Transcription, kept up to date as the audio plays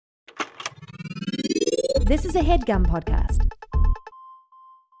This is a HeadGum podcast.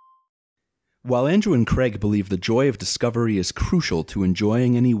 While Andrew and Craig believe the joy of discovery is crucial to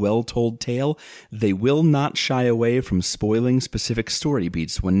enjoying any well-told tale, they will not shy away from spoiling specific story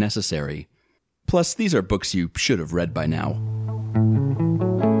beats when necessary. Plus, these are books you should have read by now.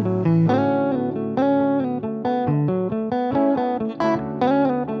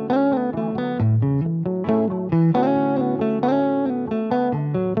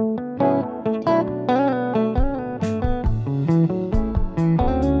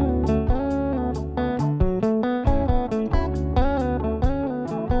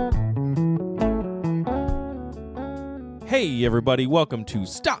 Hey everybody, welcome to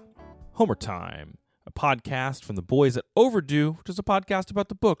Stop Homer Time, a podcast from the boys at Overdue, which is a podcast about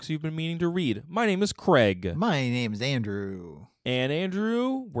the books you've been meaning to read. My name is Craig. My name's Andrew. And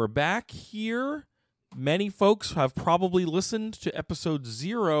Andrew, we're back here. Many folks have probably listened to episode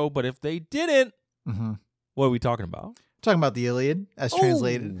 0, but if they didn't, what are we talking about? Talking about the Iliad as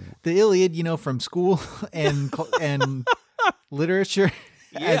translated. The Iliad, you know, from school and literature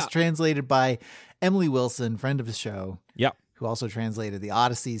as translated by Emily Wilson, friend of the show. Yep. Who also translated the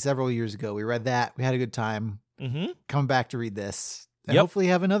Odyssey several years ago. We read that. We had a good time. Coming back to read this. And hopefully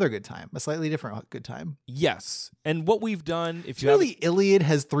have another good time. A slightly different good time. Yes. And what we've done, if you really, Iliad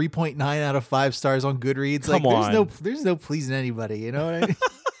has 3.9 out of 5 stars on Goodreads. Come on. There's no pleasing anybody, you know what I mean?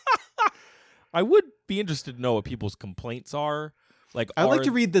 I would be interested to know what people's complaints are. I'd like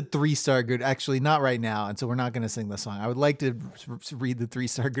to read the 3-star good. Actually, not right now, and so we're not going to sing the song. I would like to read the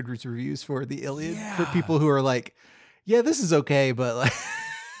 3-star Goodreads reviews for the Iliad for people who are like, "Yeah, this is okay," but like,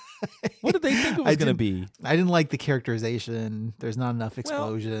 what did they think it was going to be? I didn't like the characterization. There's not enough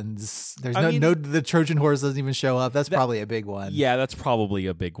explosions. The Trojan horse doesn't even show up. That's probably a big one. Yeah, that's probably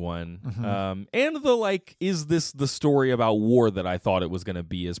a big one. And is this the story about war that I thought it was going to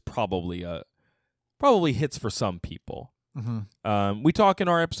be? Is probably hits for some people. We talk in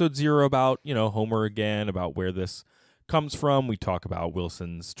our episode 0 about, Homer again, about where this comes from. We talk about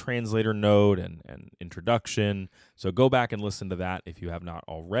Wilson's translator note and introduction. So go back and listen to that if you have not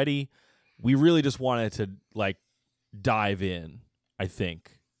already. We really just wanted to dive in, I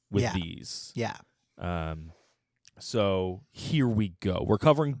think, with these. Yeah. So here we go. We're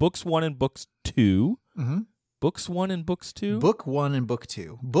covering books 1 and books 2. Books 1 and books 2? Book 1 and book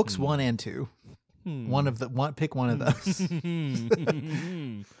 2. Books 1 and 2. Pick one of those.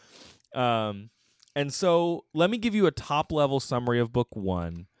 And so let me give you a top level summary of book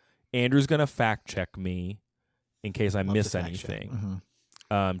 1. Andrew's going to fact check me in case I miss anything.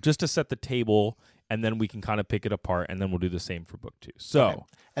 Just to set the table, and then we can kind of pick it apart, and then we'll do the same for book 2. So, okay.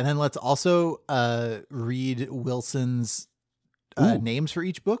 And then let's also read Wilson's names for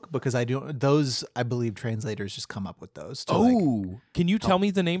each book, because I believe translators just come up with those. Can you tell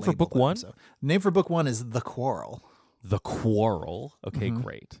me the name for book 1? So, name for book 1 is The Quarrel. The Quarrel. Okay,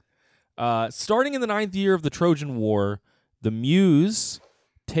 great. Starting in the 9th year of the Trojan War, the muse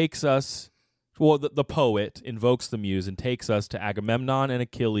takes us. Well, the poet invokes the muse and takes us to Agamemnon and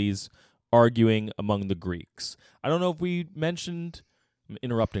Achilles arguing among the Greeks. I don't know if we mentioned. I'm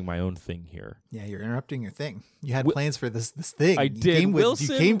interrupting my own thing here. Yeah, you're interrupting your thing. You had plans for this thing. I did. You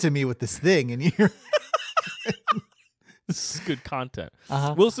came to me with this thing, and you're. This is good content.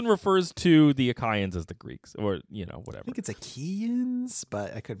 Wilson refers to the Achaeans as the Greeks, or whatever. I think it's Achaeans,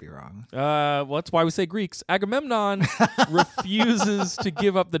 but I could be wrong. Well, that's why we say Greeks. Agamemnon refuses to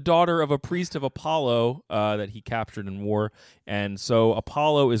give up the daughter of a priest of Apollo that he captured in war, and so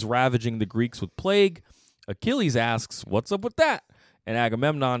Apollo is ravaging the Greeks with plague. Achilles asks, "What's up with that?" And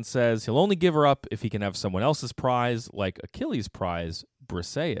Agamemnon says he'll only give her up if he can have someone else's prize, like Achilles' prize,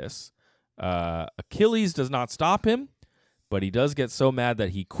 Briseis. Achilles does not stop him, but he does get so mad that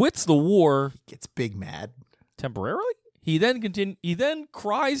he quits the war. He gets big mad. Temporarily? He then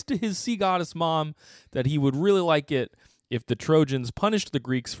cries to his sea goddess mom that he would really like it if the Trojans punished the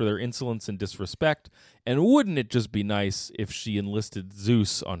Greeks for their insolence and disrespect, and wouldn't it just be nice if she enlisted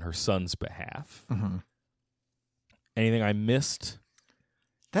Zeus on her son's behalf? Anything I missed?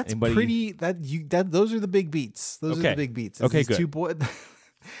 That's pretty. Those are the big beats. Those are the big beats. Okay, good.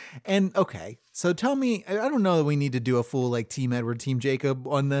 And okay, so tell me. I don't know that we need to do a full Team Edward, Team Jacob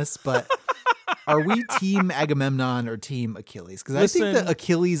on this, but are we Team Agamemnon or Team Achilles? Because I think that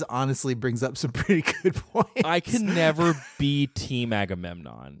Achilles honestly brings up some pretty good points. I can never be Team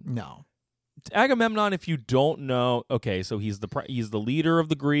Agamemnon. No. Agamemnon, if you don't know, okay, so he's the leader of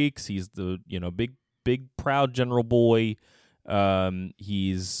the Greeks. He's the big proud general boy.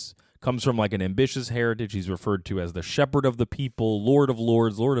 He's comes from an ambitious heritage. He's referred to as the shepherd of the people, Lord of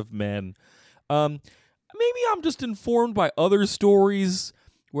lords, Lord of men. Maybe I'm just informed by other stories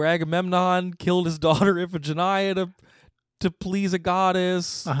where Agamemnon killed his daughter Iphigenia to please a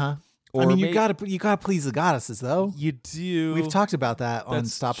goddess. Uh-huh. I mean, you gotta please the goddesses, though. You do. We've talked about that on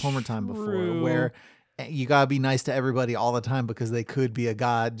Stop Homer Time before, where you gotta be nice to everybody all the time because they could be a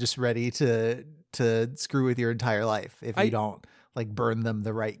god just ready to screw with your entire life if you don't like burn them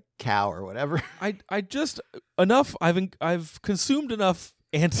the right cow or whatever. I just enough. I've consumed enough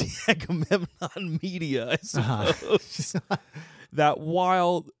anti-Agamemnon media, I suppose, that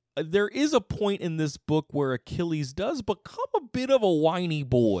while there is a point in this book where Achilles does become a bit of a whiny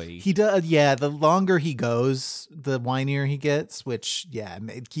boy. He does, yeah. The longer he goes, the whinier he gets, which,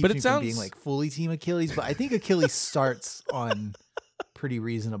 it keeps me from being like fully Team Achilles. But I think Achilles starts on pretty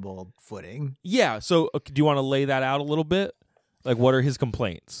reasonable footing. Yeah, so do you want to lay that out a little bit? Like, what are his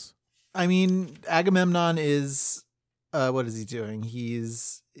complaints? I mean, Agamemnon is... what is he doing?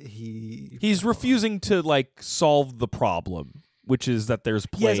 He's refusing to like solve the problem, which is that there's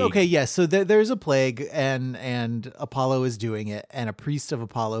plague. Yes, okay, yes. So there's a plague, and Apollo is doing it, and a priest of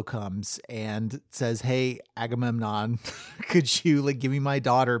Apollo comes and says, "Hey, Agamemnon, could you like give me my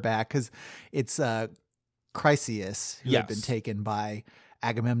daughter back? Because it's Chryseis who had been taken by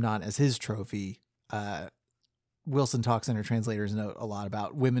Agamemnon as his trophy." Wilson talks in her translator's note a lot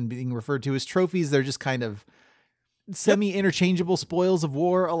about women being referred to as trophies. They're just kind of semi-interchangeable spoils of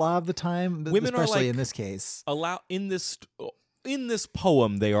war a lot of the time. Women especially are like, in this case. In this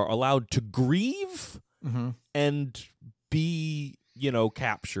poem, they are allowed to grieve and be,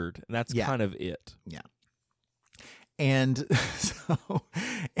 captured, and that's kind of it. Yeah. And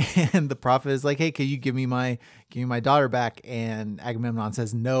and the prophet is like, "Hey, can you give me my daughter back?" And Agamemnon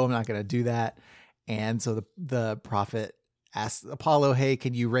says, "No, I'm not going to do that." And so the prophet asks Apollo, "Hey,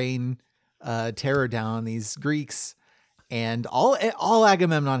 can you rain terror down on these Greeks?" And all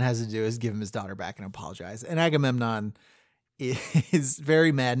Agamemnon has to do is give him his daughter back and apologize. And Agamemnon is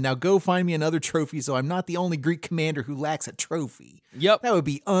very mad. "Now go find me another trophy so I'm not the only Greek commander who lacks a trophy." Yep. That would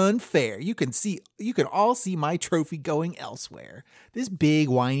be unfair. You can all see my trophy going elsewhere. This big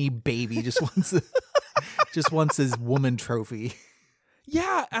whiny baby just wants his woman trophy.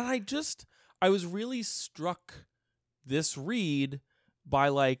 Yeah, and I was really struck this read by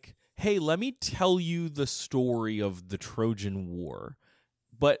like, hey, let me tell you the story of the Trojan War.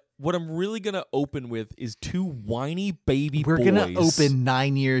 But what I'm really going to open with is two whiny baby boys. We're going to open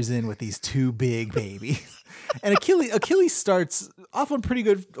 9 years in with these two big babies. And Achilles starts off on pretty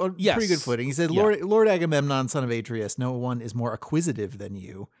good footing. He said, Lord Agamemnon, son of Atreus, no one is more acquisitive than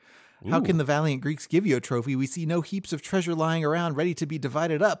you. How can the valiant Greeks give you a trophy? We see no heaps of treasure lying around ready to be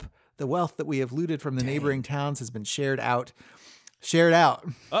divided up. The wealth that we have looted from the neighboring towns has been shared out. Shared out.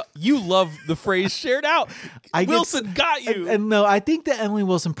 You love the phrase shared out. Wilson got you. And no, I think that Emily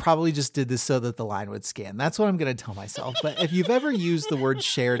Wilson probably just did this so that the line would scan. That's what I'm going to tell myself. But if you've ever used the word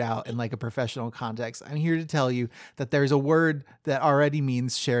shared out in like a professional context, I'm here to tell you that there's a word that already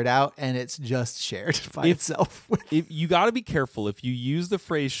means shared out, and it's just shared by itself. If you got to be careful. If you use the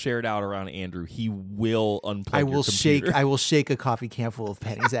phrase shared out around Andrew, he will unplug your computer. I will shake a coffee can full of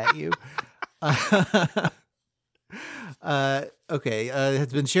pennies at you. Okay,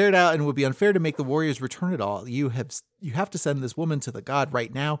 has been shared out and would be unfair to make the warriors return it all. You have to send this woman to the god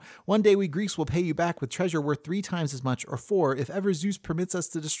right now. One day we Greeks will pay you back with treasure worth 3 times as much, or 4, if ever Zeus permits us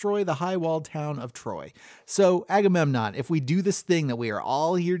to destroy the high-walled town of Troy. So, Agamemnon, if we do this thing that we are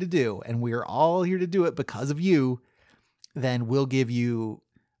all here to do, and we are all here to do it because of you, then we'll give you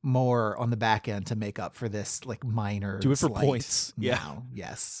more on the back end to make up for this like minor do it for slight. Points. Yeah. No,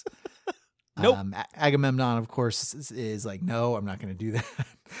 yes. Nope. Agamemnon, of course, is like, "No, I'm not going to do that."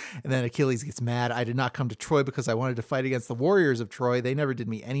 And then Achilles gets mad. "I did not come to Troy because I wanted to fight against the warriors of Troy. They never did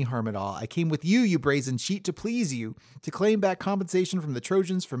me any harm at all. I came with you, you brazen cheat, to please you, to claim back compensation from the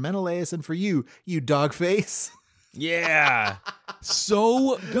Trojans, for Menelaus, and for you, you dog face." Yeah.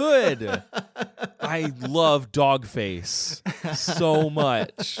 So good. I love Dogface so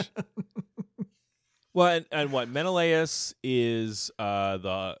much. Well, and what Menelaus is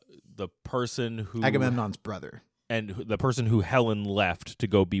the person who Agamemnon's brother, and the person who Helen left to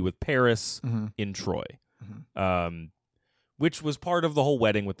go be with Paris in Troy, which was part of the whole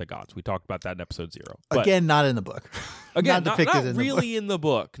wedding with the gods. We talked about that in episode 0. But again, not in the book. Again, not depicted not really in the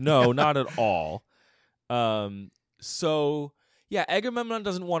book. No, not at all. So yeah, Agamemnon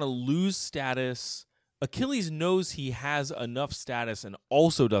doesn't want to lose status. Achilles knows he has enough status and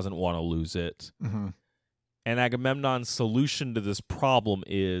also doesn't want to lose it. And Agamemnon's solution to this problem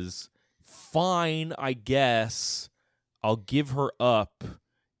is, fine, I guess I'll give her up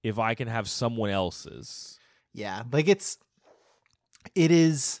if I can have someone else's. Yeah, like it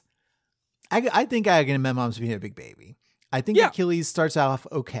is. I think Agamemnon's being a big baby. I think Achilles starts off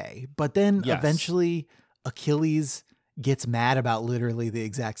okay, but then eventually Achilles gets mad about literally the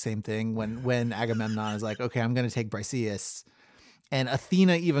exact same thing when Agamemnon is like, okay, I'm going to take Briseis. And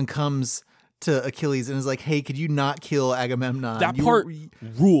Athena even comes to Achilles and is like, hey, could you not kill Agamemnon? That part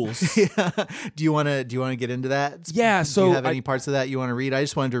rules. Yeah. Do you want to get into that? Yeah. So do you have any parts of that you want to read? I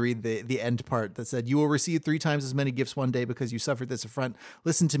just wanted to read the end part that said, you will receive 3 times as many gifts one day because you suffered this affront.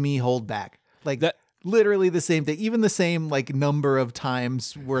 Listen to me, hold back. Like that. Literally the same thing, even the same like number of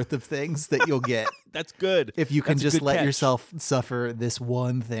times worth of things that you'll get. That's good. If you can just let yourself suffer this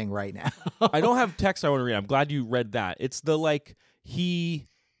one thing right now. I don't have text I want to read. I'm glad you read that. It's the like he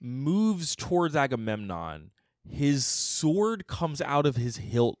moves towards Agamemnon. His sword comes out of his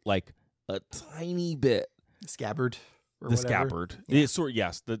hilt like a tiny bit. Scabbard. The scabbard. Yeah. The sword,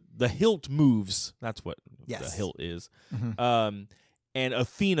 yes. The hilt moves. That's what the hilt is. Mm-hmm. And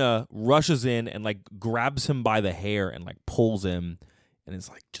Athena rushes in and like grabs him by the hair and like pulls him, and it's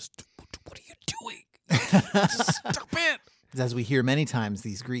like, just what are you doing? Just stop it! As we hear many times,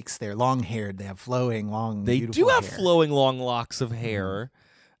 these Greeks, they're long haired. They have flowing, long. They beautiful do have hair. flowing, long locks of hair.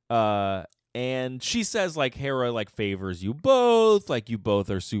 And she says like Hera like favors you both. Like you both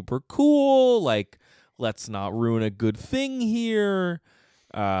are super cool. Like let's not ruin a good thing here.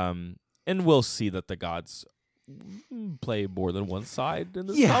 And we'll see that the gods play more than one side in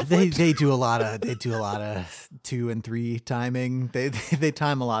this conflict. they do a lot of 2 and 3 timing. They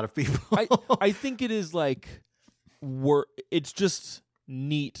time a lot of people. I think it is like it's just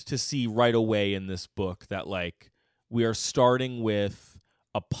neat to see right away in this book that like we are starting with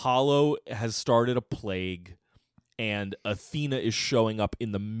Apollo has started a plague and Athena is showing up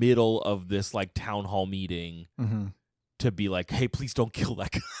in the middle of this like town hall meeting. Mm-hmm. To be like, hey, please don't kill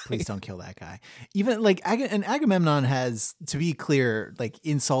that guy. Please don't kill that guy. Even like Agamemnon has, to be clear, like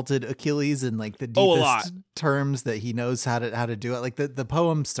insulted Achilles in like the deepest terms that he knows how to do it. Like the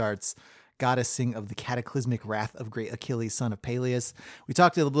poem starts, goddessing of the cataclysmic wrath of great Achilles, son of Peleus. We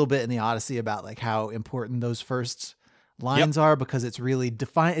talked a little bit in the Odyssey about like how important those first lines are because it's really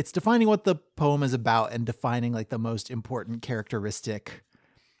defining what the poem is about and defining like the most important characteristic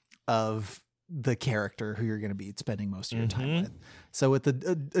of the character who you're going to be spending most of your time with. So with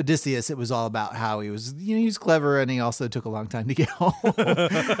the Odysseus, it was all about how he was clever and he also took a long time to get home.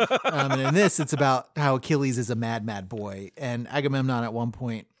 And in this, it's about how Achilles is a mad boy. And Agamemnon at one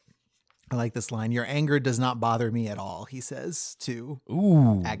point, I like this line, your anger does not bother me at all, he says to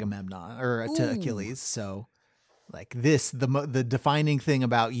Agamemnon or to Achilles. So like this, the defining thing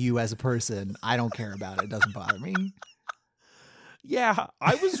about you as a person, I don't care about it. It doesn't bother me. Yeah,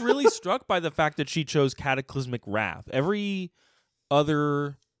 I was really struck by the fact that she chose cataclysmic wrath. Any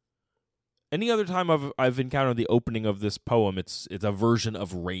other time I've encountered the opening of this poem, it's a version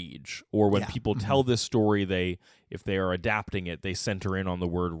of rage. Or when people tell this story, if they are adapting it, they center in on the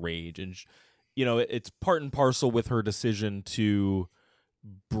word rage. And it's part and parcel with her decision to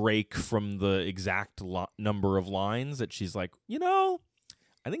break from the exact number of lines that she's like,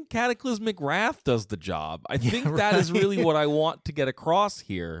 I think cataclysmic wrath does the job. I think that is really what I want to get across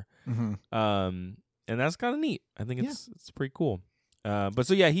here. Mm-hmm. And that's kind of neat. I think it's pretty cool. But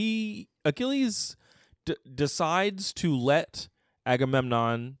so Achilles decides to let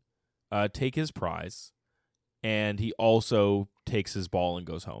Agamemnon take his prize, and he also takes his ball and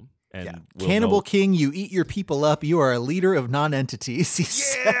goes home. And Cannibal King, you eat your people up. You are a leader of non-entities. He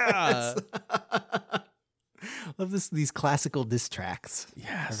says. Love these classical diss tracks.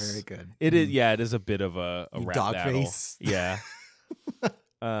 Yes, are very good. It is. Yeah, it is a bit of a rap dog battle. Face. Yeah.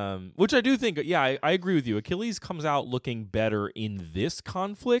 Which I do think. Yeah, I agree with you. Achilles comes out looking better in this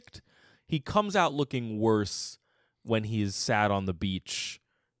conflict. He comes out looking worse when he's sat on the beach,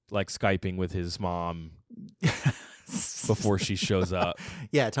 like Skyping with his mom before she shows up.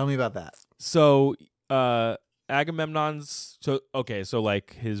 Yeah, tell me about that. So, Agamemnon's so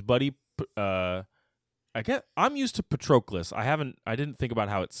like his buddy. I'm used to Patroclus. I didn't think about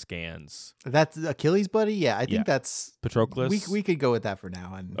how it scans. That's Achilles' buddy? Yeah, I think that's Patroclus. We could go with that for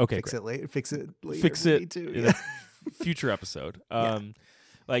now and fix it later. Fix it in a future episode.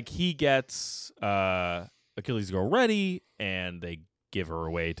 Like he gets Achilles to go ready and they give her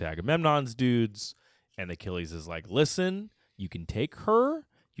away to Agamemnon's dudes and Achilles is like, "Listen, you can take her,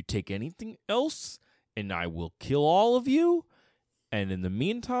 you take anything else, and I will kill all of you. And in the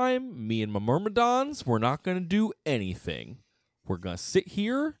meantime, me and my myrmidons, we're not going to do anything. We're going to sit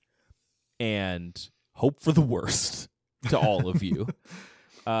here and hope for the worst to all of you."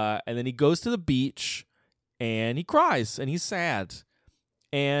 And then he goes to the beach and he cries and he's sad.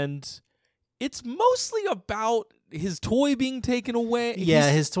 And it's mostly about his toy being taken away.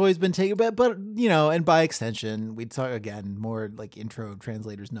 Yeah, his toy's been taken, but and by extension, we talk again more like intro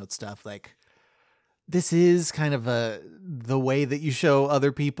translators note stuff. Like this is kind of the way that you show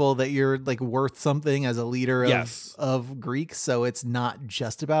other people that you're like worth something as a leader of Greeks. So it's not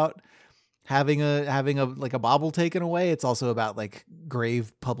just about having a like a bauble taken away. It's also about like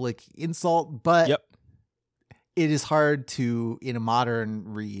grave public insult. But it is hard to, in a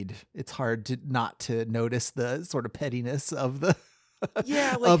modern read, it's hard to not to notice the sort of pettiness of the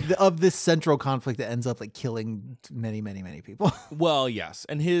of this central conflict that ends up like killing many, many, many people. Well, yes,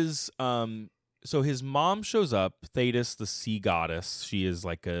 and his so his mom shows up, Thetis, the sea goddess. She is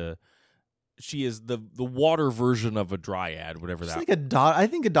the water version of a dryad, whatever She's that. Like a daughter, I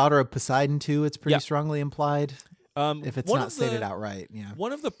think a daughter of Poseidon too. It's pretty strongly implied. If it's not stated outright, yeah.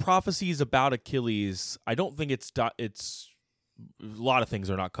 One of the prophecies about Achilles, I don't think it's a lot of things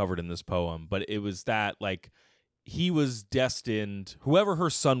are not covered in this poem, but it was that like he was destined, whoever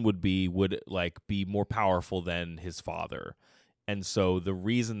her son would like be more powerful than his father. And so the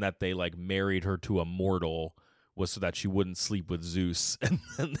reason that they like married her to a mortal was so that she wouldn't sleep with Zeus, and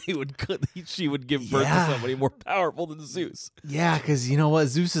then she would give birth to somebody more powerful than Zeus. Yeah, because you know what,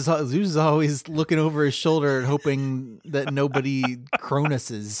 Zeus is always looking over his shoulder, hoping that nobody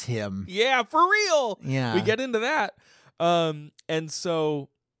Cronus's him. Yeah, for real. Yeah, we get into that. And so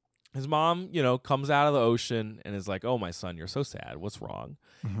his mom, comes out of the ocean and is like, "Oh, my son, you're so sad. What's wrong?"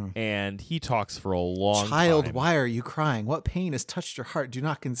 Mm-hmm. And he talks for a long time. Child, why are you crying? What pain has touched your heart? Do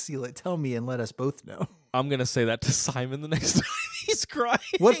not conceal it. Tell me and let us both know. I'm going to say that to Simon the next time he's crying.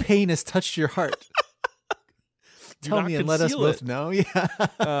 What pain has touched your heart? Tell me and let us both know. Yeah.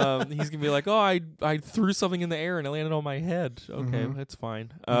 He's going to be like, "Oh, I threw something in the air and it landed on my head." Okay, that's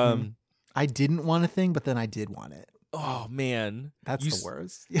fine. I didn't want a thing, but then I did want it. Oh, man. That's the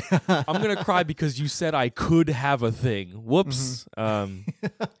worst. I'm going to cry because you said I could have a thing. Whoops.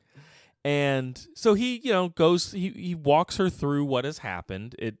 And so he, goes, he walks her through what has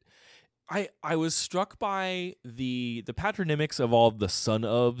happened. I was struck by the patronymics of all the son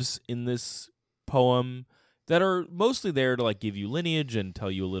ofs in this poem that are mostly there to like give you lineage and tell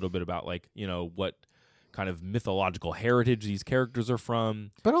you a little bit about like, what kind of mythological heritage these characters are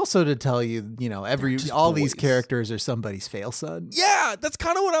from. But also to tell you, all these characters are somebody's fail son. Yeah, that's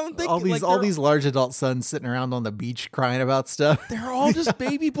kind of what I'm thinking. All these large adult sons sitting around on the beach crying about stuff. They're all just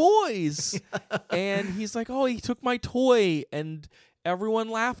baby boys. And he's like, "Oh, he took my toy and everyone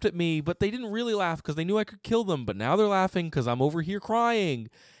laughed at me, but they didn't really laugh because they knew I could kill them. But now they're laughing because I'm over here crying."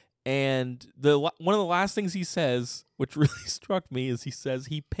 And one of the last things he says, which really struck me, is he says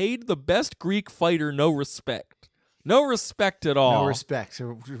he paid the best Greek fighter no respect. No respect at all. No respect.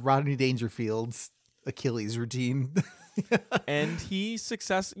 Rodney Dangerfield's Achilles routine. And he he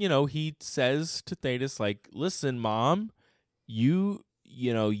says to Thetis, like, "Listen, Mom, you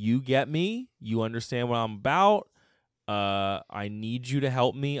get me. You understand what I'm about. I need you to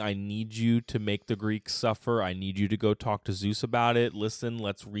help me. I need you to make the Greeks suffer. I need you to go talk to Zeus about it. Listen,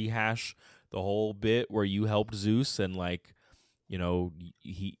 let's rehash the whole bit where you helped Zeus and like, you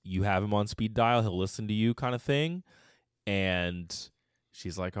have him on speed dial. He'll listen to you kind of thing." And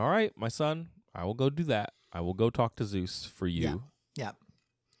she's like, "All right, my son, I will go do that. I will go talk to Zeus for you." Yeah.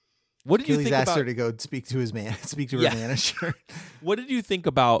 What did Achilles you think asked about her to go speak to her manager. What did you think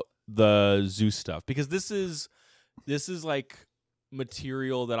about the Zeus stuff? Because this is like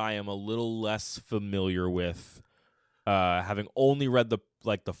material that I am a little less familiar with, having only read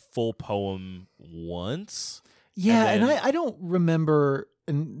the full poem once. Yeah, and I don't remember,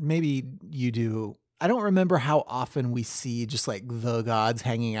 and maybe you do, I don't remember how often we see just like the gods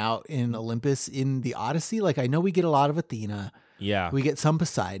hanging out in Olympus in the Odyssey. Like I know we get a lot of Athena. Yeah. We get some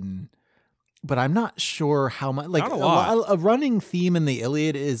Poseidon, but I'm not sure how much. Like not a lot. A running theme in the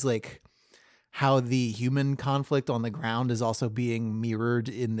Iliad is like how the human conflict on the ground is also being mirrored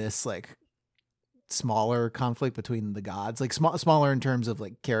in this like smaller conflict between the gods, like smaller in terms of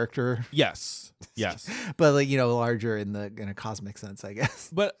like character. Yes. But like, larger in a cosmic sense, I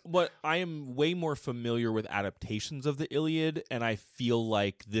guess. But I am way more familiar with adaptations of the Iliad, and I feel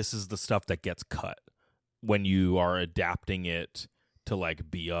like this is the stuff that gets cut when you are adapting it to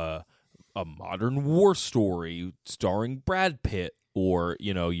like be a modern war story starring Brad Pitt, or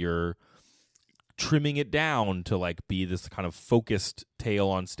you're trimming it down to like be this kind of focused tale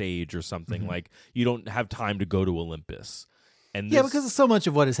on stage or something. Like you don't have time to go to Olympus. And because so much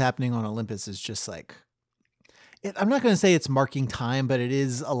of what is happening on Olympus is just like, I'm not going to say it's marking time, but it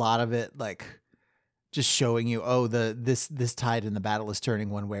is a lot of it like just showing you, this tide in the battle is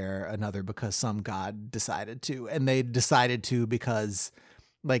turning one way or another because some god decided to, and they decided to because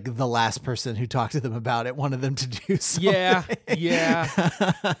like the last person who talked to them about it wanted them to do something. Yeah.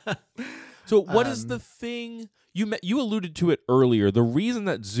 So what is the thing you alluded to it earlier? The reason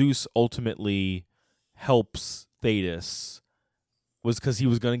that Zeus ultimately helps Thetis was because he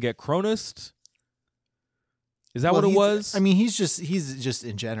was going to get Cronus. Is that what it was? I mean, he's just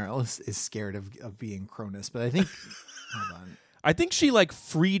in general is scared of being Cronus. But I think, hold on. I think she like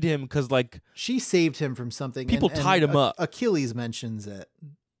freed him because like she saved him from something. People tied him up. Achilles mentions it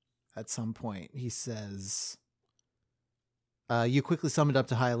at some point. He says, "You quickly summoned up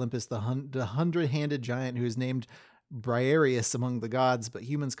to high Olympus the 100-handed giant who is named Briareus among the gods, but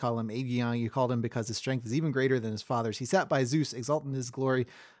humans call him Aegeon. You called him because his strength is even greater than his father's. He sat by Zeus, exalted in his glory.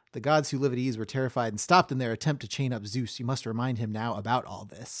 The gods who live at ease were terrified and stopped in their attempt to chain up Zeus. You must remind him now about all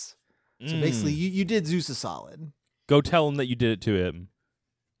this." So basically, you did Zeus a solid. Go tell him that you did it to him,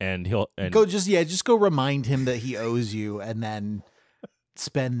 and he'll just go remind him that he owes you, and then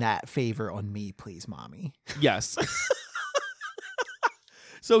spend that favor on me, please, mommy. Yes.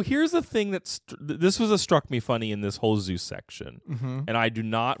 So here's the thing this struck me funny in this whole Zeus section, and I do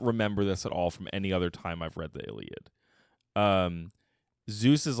not remember this at all from any other time I've read the Iliad.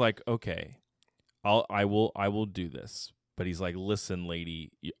 Zeus is like, okay, I will do this. But he's like, listen,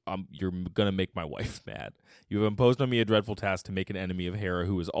 lady, you're going to make my wife mad. You have imposed on me a dreadful task to make an enemy of Hera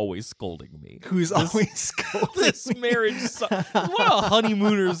who is always scolding me. This marriage, what a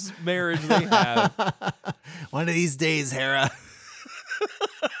honeymooner's marriage they have. One of these days, Hera.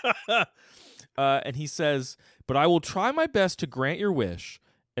 And he says, but I will try my best to grant your wish,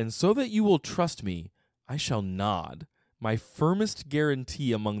 and so that you will trust me, I shall nod, my firmest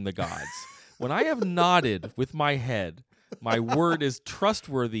guarantee among the gods. When I have nodded with my head, my word is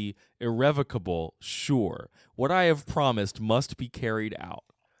trustworthy, irrevocable, sure. What I have promised must be carried out.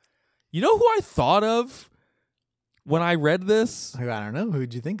 You know who I thought of when I read this? I don't know.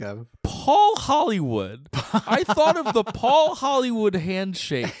 Who'd you think of? Paul Hollywood. I thought of the Paul Hollywood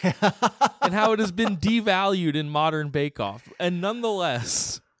handshake and how it has been devalued in modern Bake Off. And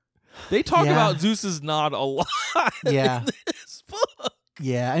nonetheless, they talk about Zeus's nod a lot in this book.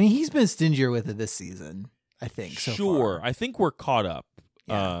 Yeah, I mean, he's been stingier with it this season, I think. So sure, far. I think we're caught up.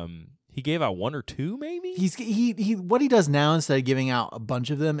 Yeah. He gave out one or two, maybe. He what he does now instead of giving out a bunch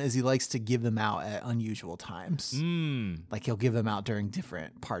of them is he likes to give them out at unusual times. Like he'll give them out during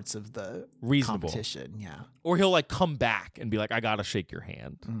different parts of the competition. Yeah, or he'll like come back and be like, "I gotta shake your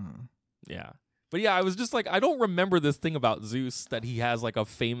hand." Yeah. But yeah, I was just like, I don't remember this thing about Zeus that he has like a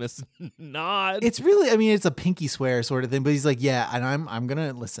famous nod. It's really, I mean, it's a pinky swear sort of thing. But he's like, yeah, and I'm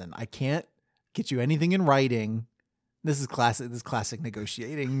gonna listen. I can't get you anything in writing. This is classic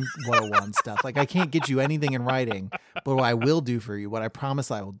negotiating 101 stuff. Like, I can't get you anything in writing, but what I will do for you, what I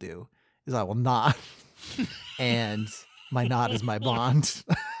promise I will do, is I will nod, and my nod is my bond.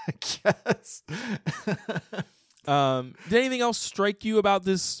 I guess. Did anything else strike you about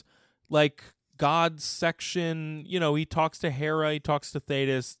this, like? God section? You know, he talks to Hera, he talks to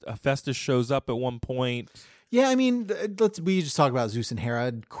Thetis. Hephaestus shows up at one point. Yeah, I mean, we just talk about Zeus and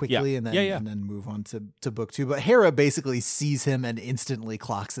Hera quickly, and then move on to book 2. But Hera basically sees him and instantly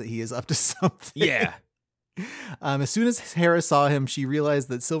clocks that he is up to something. Yeah. As soon as Hera saw him, she realized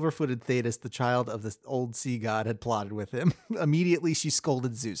that silver-footed Thetis, the child of the old sea god, had plotted with him. Immediately, she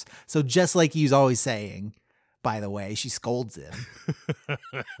scolded Zeus. So just like he's always saying. By the way, she scolds him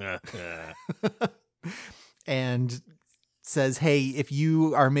and says, hey, if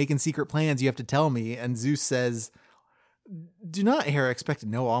you are making secret plans, you have to tell me. And Zeus says, do not, Hera, expect to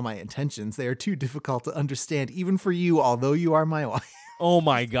know all my intentions. They are too difficult to understand, even for you, although you are my wife. Oh,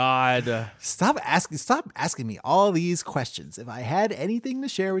 my God. Stop asking me all these questions. If I had anything to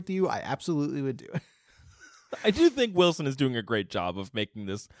share with you, I absolutely would do it. I do think Wilson is doing a great job of making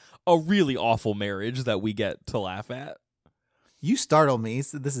this a really awful marriage that we get to laugh at. You startle me.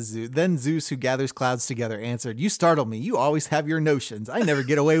 So this is Zeus. Then Zeus, who gathers clouds together, answered, you startle me. You always have your notions. I never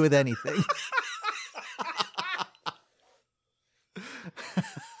get away with anything.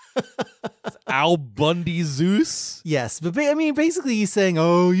 Al Bundy Zeus? Yes. But I mean, basically he's saying,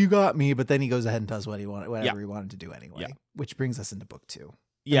 oh, you got me. But then he goes ahead and does whatever he wanted to do anyway, which brings us into book 2.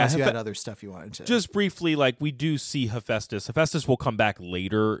 Yeah, unless you had other stuff you wanted to. Just briefly, like, we do see Hephaestus. Hephaestus will come back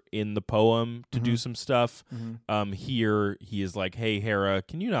later in the poem to do some stuff. Here, he is like, hey, Hera,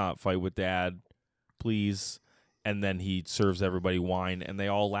 can you not fight with Dad, please? And then he serves everybody wine, and they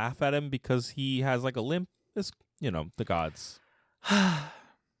all laugh at him because he has, like, a limp. It's, the gods.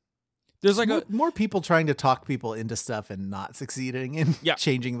 There's like more people trying to talk people into stuff and not succeeding in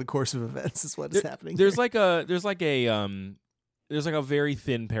changing the course of events is what is happening. There's like a very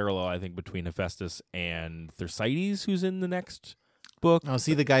thin parallel, I think, between Hephaestus and Thersites, who's in the next book. Oh,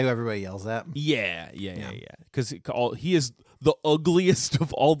 see the guy who everybody yells at? Yeah. Because he is the ugliest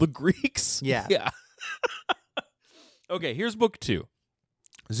of all the Greeks. Yeah. Yeah. Okay, here's book 2.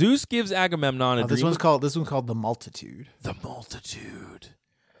 Zeus gives Agamemnon a dream. This one's called The Multitude. The Multitude.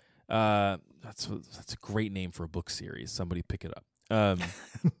 That's a great name for a book series. Somebody pick it up.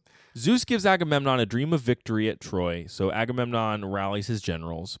 Zeus gives Agamemnon a dream of victory at Troy, so Agamemnon rallies his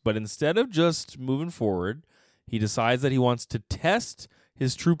generals. But instead of just moving forward, he decides that he wants to test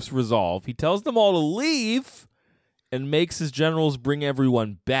his troops' resolve. He tells them all to leave and makes his generals bring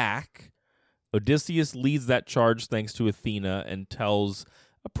everyone back. Odysseus leads that charge thanks to Athena and tells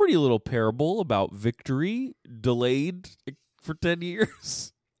a pretty little parable about victory delayed for 10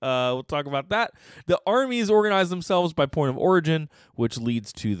 years. We'll talk about that. The armies organize themselves by point of origin, which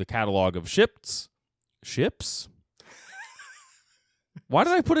leads to the catalog of ships. Ships? Why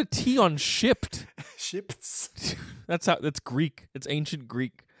did I put a T on shipped? Ships. That's Greek. It's ancient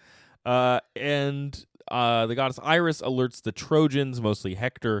Greek. And the goddess Iris alerts the Trojans, mostly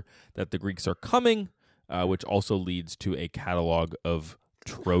Hector, that the Greeks are coming, which also leads to a catalog of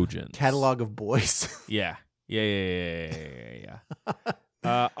Trojans. Catalog of boys. Yeah.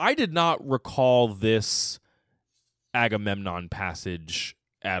 I did not recall this Agamemnon passage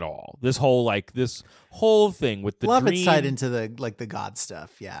at all. This whole thing with the a lot dream. of it's tied into the god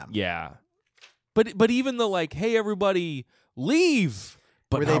stuff. Yeah. Yeah. But even the hey everybody leave.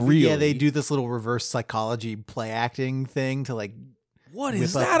 But Where not really. Yeah, they do this little reverse psychology play acting thing to what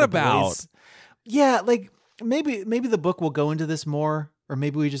is that about? Boys. Yeah, maybe the book will go into this more, or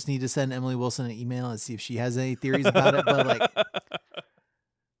maybe we just need to send Emily Wilson an email and see if she has any theories about it. But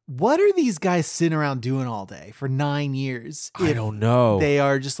what are these guys sitting around doing all day for 9 years? I don't know. They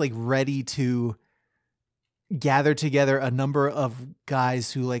are just ready to gather together a number of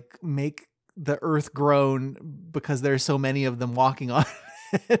guys who make the earth groan because there's so many of them walking on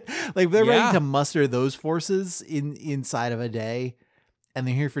it. They're ready to muster those forces inside of a day, and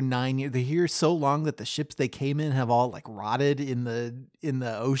they're here for 9 years. They're here so long that the ships they came in have all rotted in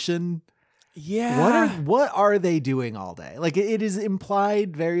the ocean. Yeah. What are they doing all day? It is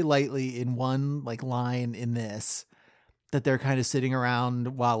implied very lightly in one line in this that they're kind of sitting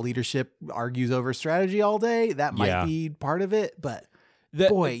around while leadership argues over strategy all day. That might be part of it, but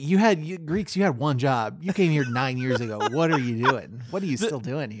you Greeks, you had one job. You came here 9 years ago. What are you doing? What are you still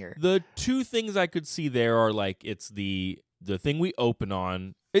doing here? The two things I could see there are it's the thing we open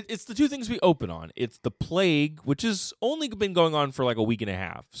on. It's the two things we open on. It's the plague, which has only been going on for a week and a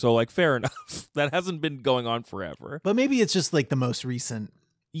half. So fair enough. That hasn't been going on forever. But maybe it's just the most recent.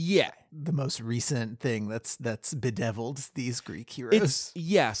 Yeah. The most recent thing that's bedeviled these Greek heroes.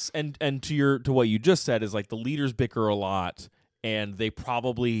 Yes. And to what you just said is the leaders bicker a lot. And they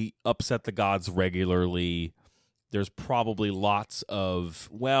probably upset the gods regularly. There's probably lots of,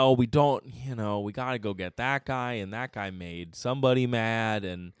 we don't, we got to go get that guy, and that guy made somebody mad,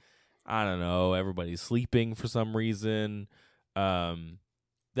 and I don't know, everybody's sleeping for some reason. It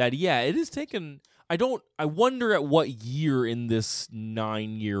is taken, I wonder at what year in this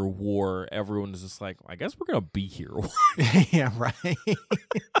 9-year war everyone is just I guess we're going to be here. Yeah, right.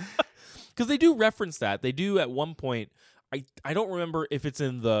 Because they do reference that. They do at one point. I don't remember if it's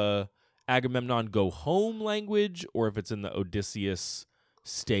in the Agamemnon go home language or if it's in the Odysseus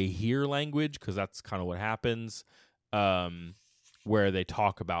stay here language, because that's kind of what happens, where they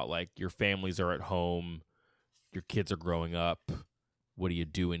talk about your families are at home, your kids are growing up, what are you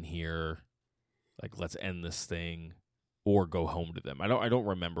doing here? Let's end this thing or go home to them. I don't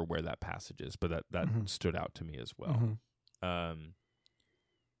remember where that passage is, but that stood out to me as well.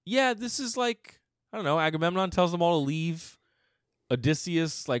 This is I don't know, Agamemnon tells them all to leave.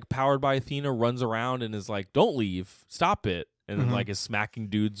 Odysseus, powered by Athena, runs around and is don't leave, stop it. And then, is smacking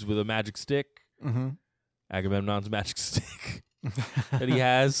dudes with a magic stick. Agamemnon's magic stick that he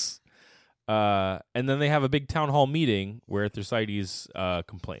has. And then they have a big town hall meeting where Thersites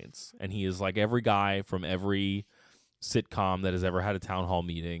complains. And he is every guy from every sitcom that has ever had a town hall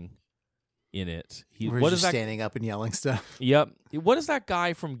meeting in it. What is standing up and yelling stuff? Yep. What is that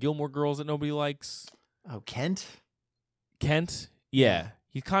guy from Gilmore Girls that nobody likes? Oh, Kent? Yeah.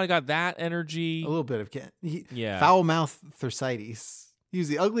 He kind of got that energy. A little bit of Kent. Foul-mouthed Thersites. He was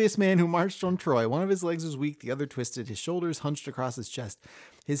the ugliest man who marched on Troy. One of his legs was weak, the other twisted. His shoulders hunched across his chest.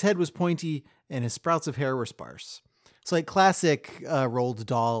 His head was pointy, and his sprouts of hair were sparse. It's classic Roald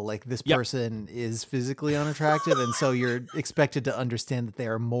Dahl, this person is physically unattractive, and so you're expected to understand that they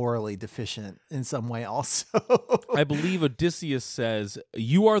are morally deficient in some way also. I believe Odysseus says,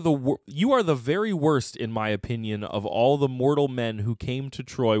 you are the very worst, in my opinion, of all the mortal men who came to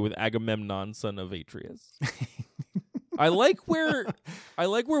Troy with Agamemnon, son of Atreus. I like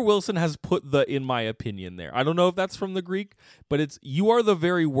where Wilson has put the "in my opinion" there. I don't know if that's from the Greek, but it's "you are the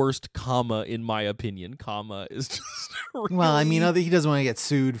very worst, comma, in my opinion." Comma is just really... Well, I mean, he doesn't want to get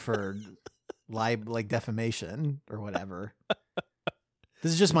sued for like defamation or whatever.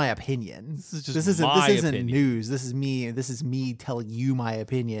 This is just my opinion. This isn't news. This is me telling you my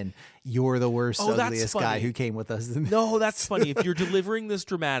opinion. You're the worst, ugliest guy who came with us. No, that's funny. If you're delivering this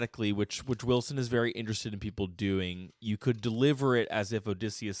dramatically, which Wilson is very interested in people doing, you could deliver it as if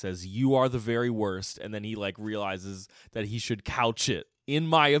Odysseus says, "You are the very worst," and then he like realizes that he should couch it, "in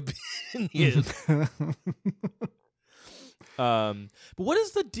my opinion." But what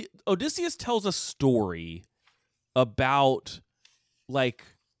is Odysseus tells a story about like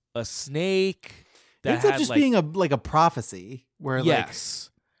a snake that ends up just being a prophecy where that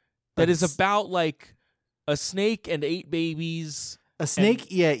is about like a snake and 8 babies. A snake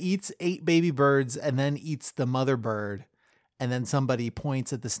eats 8 baby birds and then eats the mother bird, and then somebody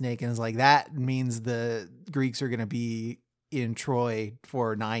points at the snake and is like, that means the Greeks are going to be in Troy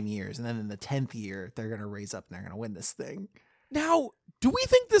for 9 years, and then in the 10th year they're going to raise up and they're going to win this thing. Now, do we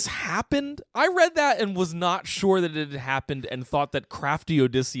think this happened? I read that and was not sure that it had happened, and thought that crafty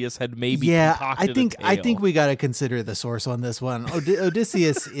Odysseus had maybe concocted a tale. I think we got to consider the source on this one.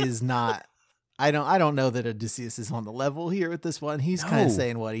 Odysseus is not. I don't know that Odysseus is on the level here with this one. He's kind of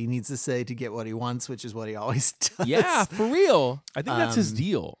saying what he needs to say to get what he wants, which is what he always does. Yeah, for real. I think that's his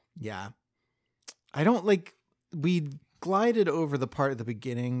deal. Yeah, I don't like. We glided over the part at the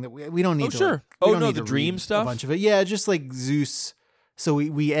beginning that we don't need. The dream stuff. A bunch of it. Yeah, just like Zeus. So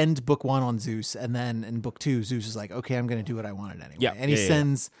we end book 1 on Zeus, and then in book 2, Zeus is like, okay, I'm going to do what I wanted anyway. Yeah, and he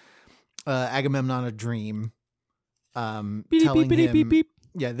sends Agamemnon a dream, telling him, beep, beep.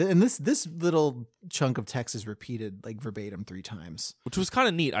 Yeah, and this little chunk of text is repeated like verbatim 3 times, which was kind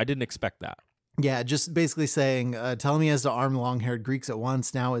of neat. I didn't expect that. Yeah, just basically saying, tell me as to arm long-haired Greeks at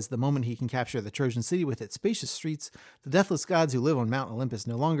once. Now is the moment he can capture the Trojan city with its spacious streets. The deathless gods who live on Mount Olympus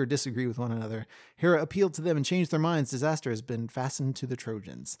no longer disagree with one another. Hera appealed to them and changed their minds. Disaster has been fastened to the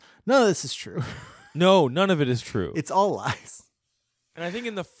Trojans. None of this is true. No, none of it is true. It's all lies. And I think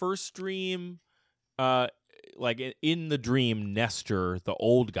in the first dream, like in the dream, Nestor, the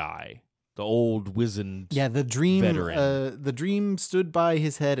old guy, the old wizened the dream veteran. The dream stood by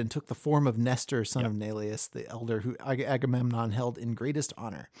his head and took the form of Nestor, son of Neleus, the elder who Agamemnon held in greatest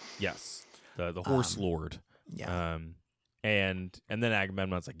honor. Yes, the horse lord. Yeah. And then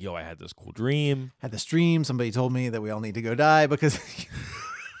Agamemnon's like, "Yo, I had this cool dream. Somebody told me that we all need to go die because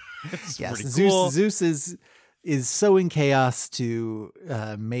Zeus is sowing chaos to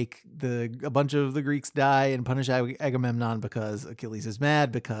make a bunch of the Greeks die and punish Agamemnon because Achilles is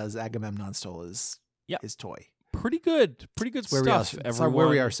mad because Agamemnon stole his toy. Pretty good stuff. Where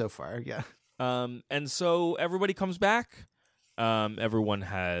we are so far, yeah. And so everybody comes back. Everyone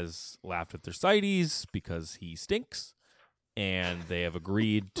has laughed at Thersites because he stinks, and they have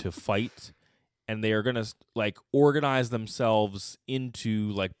agreed to fight. And they are going to like organize themselves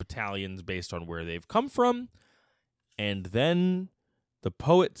into like battalions based on where they've come from. And then the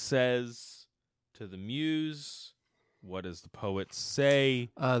poet says to the muse, what does the poet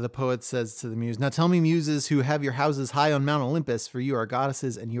say? The poet says to the muse, now tell me, muses who have your houses high on Mount Olympus, for you are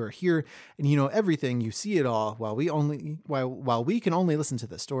goddesses and you are here and you know everything, you see it all, while we can only listen to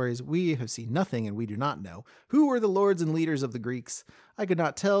the stories, we have seen nothing and we do not know. Who were the lords and leaders of the Greeks? I could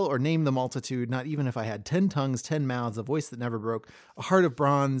not tell or name the multitude, not even if I had 10 tongues, 10 mouths, a voice that never broke, a heart of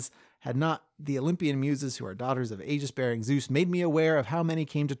bronze. Had not the Olympian muses, who are daughters of aegis-bearing Zeus, made me aware of how many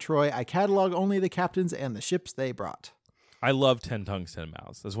came to Troy, I catalog only the captains and the ships they brought. I love 10 tongues, 10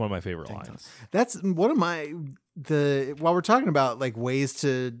 mouths. That's one of my favorite lines. That's one of while we're talking about like ways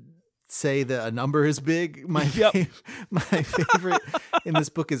to say that a number is big, my favorite in this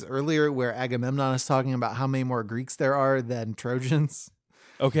book is earlier where Agamemnon is talking about how many more Greeks there are than Trojans.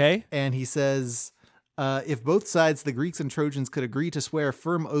 Okay. And he says, if both sides, the Greeks and Trojans, could agree to swear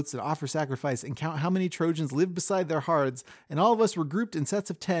firm oaths and offer sacrifice and count how many Trojans lived beside their hearths, and all of us were grouped in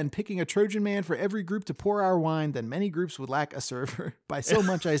sets of 10, picking a Trojan man for every group to pour our wine, then many groups would lack a server. By so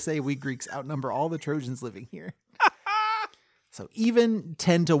much I say we Greeks outnumber all the Trojans living here. So even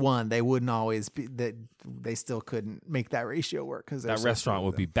 10 to 1, they wouldn't always be, that they still couldn't make that ratio work because that restaurant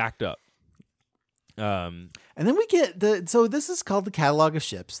would be backed up. And then we get so this is called the catalog of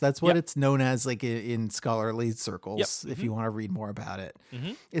ships. That's what it's known as, like in scholarly circles. If you want to read more about it,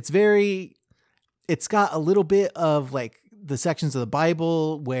 it's got a little bit of like the sections of the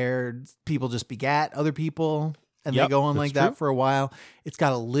Bible where people just begat other people and they go on like that for a while. It's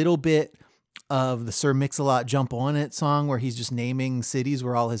got a little bit of the Sir Mix-a-Lot Jump On It song where he's just naming cities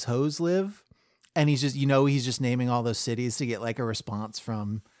where all his hoes live. And he's just naming all those cities to get like a response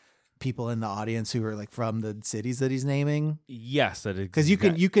from people in the audience who are like from the cities that he's naming. Yes, because you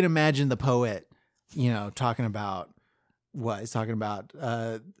can imagine the poet, talking about what he's talking about.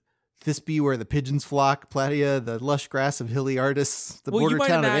 This be where the pigeons flock, Platia, the lush grass of hilly Ardis, the border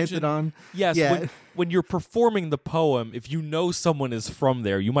town of Anthedon. Yes, yeah. when you're performing the poem, if you know someone is from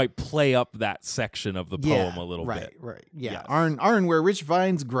there, you might play up that section of the poem a little bit. Right. Yeah. Yes. Arn, where rich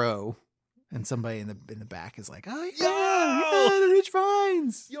vines grow. And somebody in the back is like, oh, yeah, the rich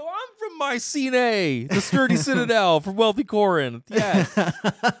vines. Yo, I'm from Mycenae, the sturdy citadel from wealthy Corinth. Yes. The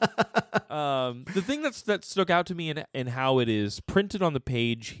thing that stuck out to me in how it is printed on the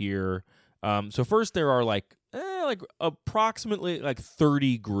page here. So first there are like approximately like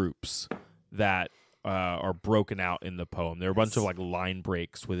 30 groups that are broken out in the poem. There are a bunch of like line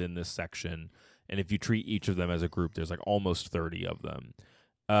breaks within this section, and if you treat each of them as a group, there's like almost 30 of them.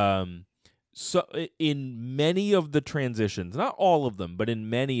 So in many of the transitions, not all of them, but in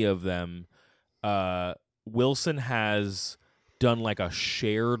many of them, Wilson has done like a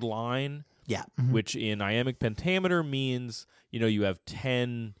shared line. Yeah. Which in iambic pentameter means, you have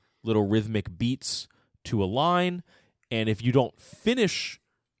 10 little rhythmic beats to a line. And if you don't finish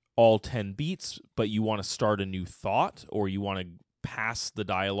all 10 beats, but you want to start a new thought or you want to pass the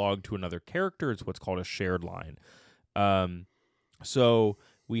dialogue to another character, it's what's called a shared line. So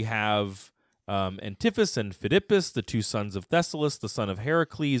we have Antiphus and Phidippus, the two sons of Thessalus, the son of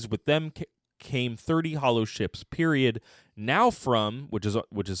Heracles. With them came 30 hollow ships, period. Now from, which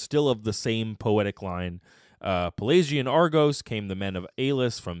is still of the same poetic line, Pelasian Argos came the men of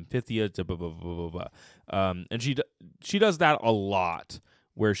Alis from Phthia to blah, blah, blah, blah, blah. And she does that a lot,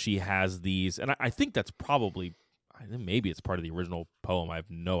 where she has these, and I think that's probably, maybe it's part of the original poem, I have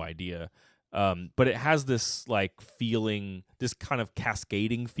no idea. But it has this like feeling, this kind of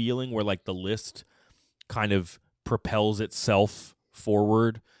cascading feeling where like the list kind of propels itself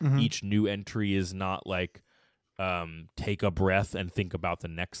forward. Mm-hmm. Each new entry is not like take a breath and think about the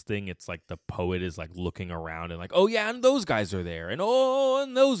next thing. It's like the poet is like looking around and like, oh yeah, and those guys are there, and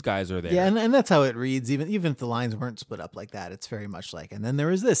those guys are there. Yeah, and that's how it reads. Even if the lines weren't split up like that, it's very much like, and then there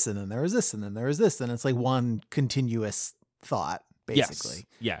was this, and then there was this, and then there was this, and it's like one continuous thought. Basically. Yes.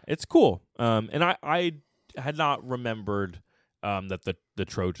 Yeah, it's cool. And I had not remembered that the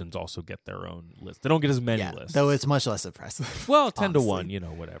Trojans also get their own list. They don't get as many lists. Though it's much less impressive. Well, 10 to 1,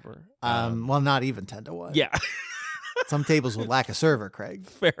 whatever. Well, not even 10 to 1. Yeah. Some tables will lack a server, Craig.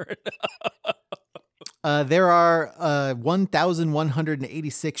 Fair enough. There are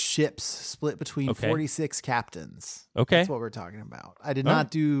 1,186 ships split between 46 captains. Okay. That's what we're talking about. I did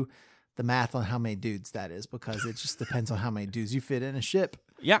not do the math on how many dudes that is, because it just depends on how many dudes you fit in a ship.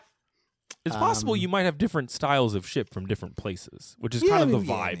 Yeah. It's possible you might have different styles of ship from different places, which is kind of the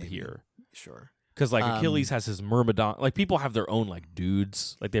vibe here. Sure. Because like Achilles has his Myrmidon. Like people have their own like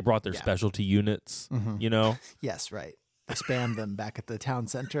dudes. Like they brought their specialty units, Yes, right. They spammed them back at the town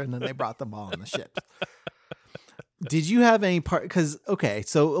center and then they brought them all on the ship. Did you have any part? Because,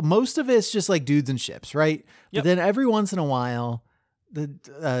 so most of it's just like dudes and ships, right? But then every once in a while,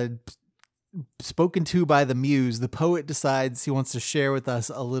 the spoken to by the muse, the poet decides he wants to share with us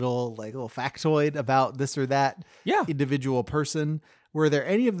a little factoid about this or that individual person. Were there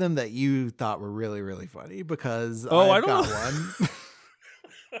any of them that you thought were really, really funny? Because I've got one.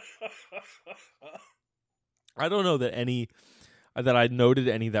 I don't know that I noted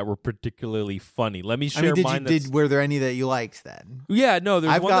any that were particularly funny. Let me share mine. Were there any that you liked then? Yeah, no,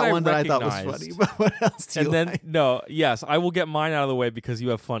 there's I've one got that one that I thought was funny. But what else do you like? Yes, I will get mine out of the way because you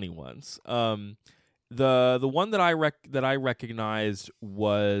have funny ones. The one that I recognized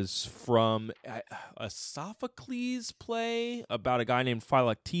was from a Sophocles play about a guy named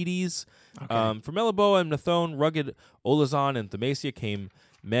Philoctetes. From Meliboea and Mnethon, rugged Olazon and Themacia came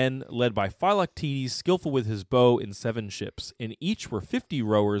men led by Philoctetes, skillful with his bow, in 7 ships. In each were 50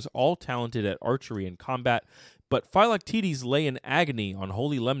 rowers, all talented at archery and combat. But Philoctetes lay in agony on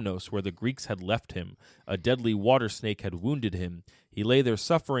holy Lemnos, where the Greeks had left him. A deadly water snake had wounded him. He lay there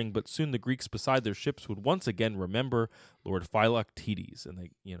suffering, but soon the Greeks beside their ships would once again remember Lord Philoctetes.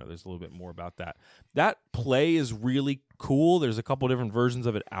 And there's a little bit more about that. That play is really cool. There's a couple different versions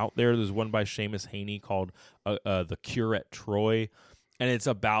of it out there. There's one by Seamus Haney called The Cure at Troy. And it's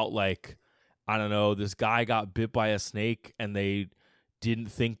about this guy got bit by a snake and they didn't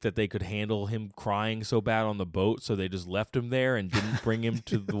think that they could handle him crying so bad on the boat, so they just left him there and didn't bring him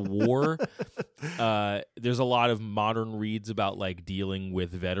to the war. There's a lot of modern reads about dealing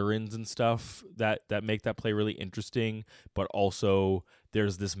with veterans and stuff that make that play really interesting, but also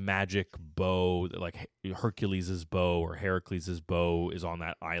there's this magic bow that Hercules' bow or Heracles' bow is on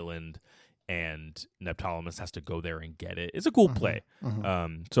that island. and Neptolemus has to go there and get it. It's a cool play.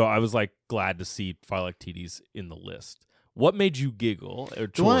 So I was like glad to see Philoctetes in the list. What made you giggle or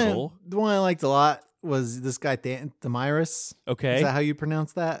chortle? The one I liked a lot was this guy Thamyris. Okay. Is that how you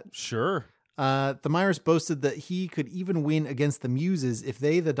pronounce that? Sure. Thamyris boasted that he could even win against the Muses if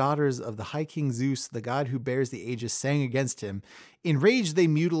they, the daughters of the High King Zeus, the god who bears the aegis, sang against him. Enraged, they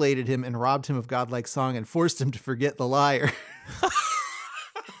mutilated him and robbed him of godlike song and forced him to forget the lyre.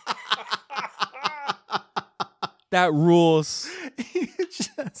 That rules.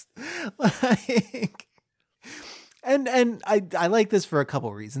 Just like... And I like this for a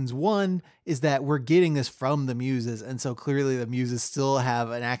couple reasons. One is that we're getting this from the Muses, and so clearly the Muses still have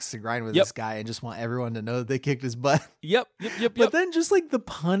an axe to grind with this guy and just want everyone to know that they kicked his butt. Yep. But then just like the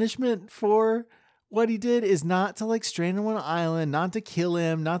punishment for what he did is not to like strand him on an island, not to kill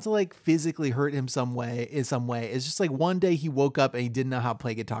him, not to like physically hurt him in some way. It's just like one day he woke up and he didn't know how to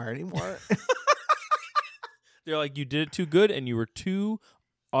play guitar anymore. They're like, you did it too good and you were too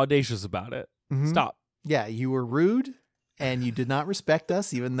audacious about it. Stop. Yeah, you were rude and you did not respect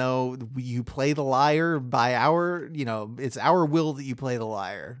us, even though you play the lyre by it's our will that you play the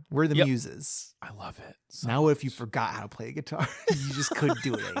lyre. We're the Muses. I love it. Now, what if you forgot how to play a guitar? You just couldn't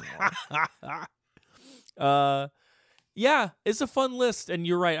do it anymore. Yeah, it's a fun list. And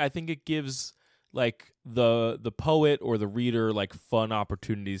you're right. I think it gives like the poet or the reader like fun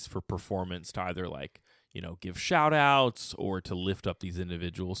opportunities for performance to either like, give shout outs or to lift up these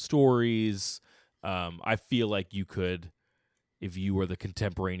individual stories. I feel like you could, if you were the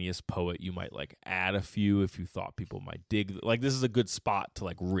contemporaneous poet, you might like add a few if you thought people might dig. Like this is a good spot to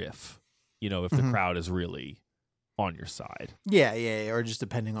like riff, if the crowd is really on your side. Yeah, or just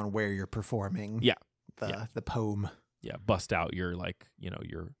depending on where you're performing. Yeah, the poem. Yeah, bust out your like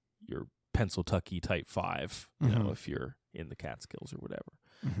your Pennsyltucky type 5. If you're in the Catskills or whatever.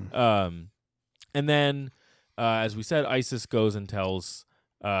 And then as we said, Isis goes and tells.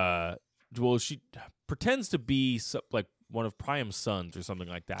 She pretends to be like one of Priam's sons or something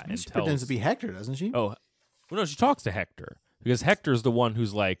like that. She pretends to be Hector, doesn't she? Oh, well, no, she talks to Hector because Hector's the one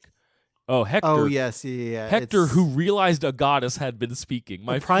who's like, Hector. Oh, yes, yeah. Hector, who realized a goddess had been speaking.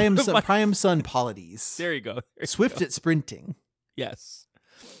 Priam's son, Polides. There you go. Swift at sprinting. Yes.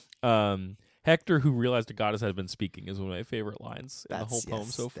 Hector, who realized a goddess had been speaking, is one of my favorite lines in the whole poem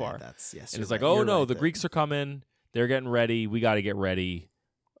so far. And it's like, the Greeks are coming. They're getting ready. We got to get ready.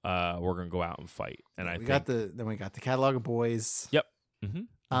 We're gonna go out and fight, and we got the catalog of boys. Yep.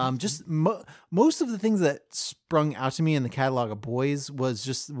 Just most of the things that sprung out to me in the catalog of boys was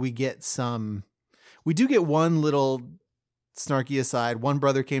just we do get one little snarky aside. One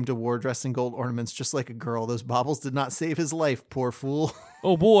brother came to war dressed in gold ornaments, just like a girl. Those baubles did not save his life, poor fool.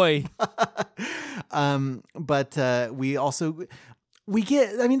 Oh boy. But we also.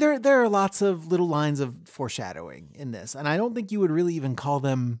 There are lots of little lines of foreshadowing in this, and I don't think you would really even call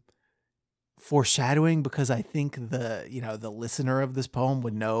them foreshadowing because I think the listener of this poem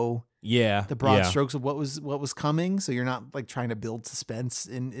would know the broad strokes of what was coming. So you're not like trying to build suspense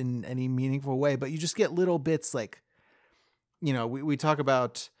in any meaningful way, but you just get little bits like, we talk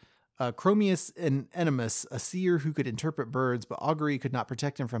about Chromius and Ennemus, a seer who could interpret birds, but augury could not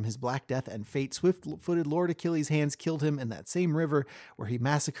protect him from his black death and fate. Swift-footed Lord Achilles' hands killed him in that same river where he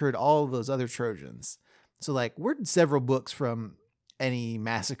massacred all of those other Trojans. So, like, we're several books from any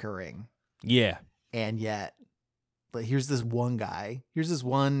massacring. Yeah. And yet, but here's this one guy. Here's this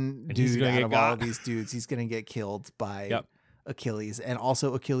one dude out of all of these dudes. He's going to get killed by Achilles. And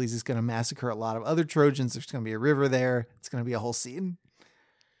also Achilles is going to massacre a lot of other Trojans. There's going to be a river there. It's going to be a whole scene.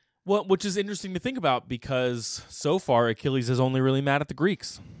 Well, which is interesting to think about because so far Achilles is only really mad at the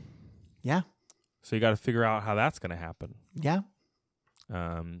Greeks. Yeah. So you got to figure out how that's going to happen. Yeah.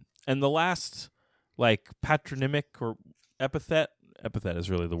 And the last, like, patronymic or epithet is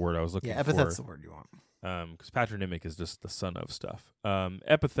really the word I was looking for. Yeah, epithet's the word you want. Because patronymic is just the son of stuff.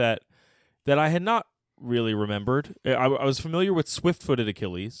 Epithet that I had not really remembered. I was familiar with swift-footed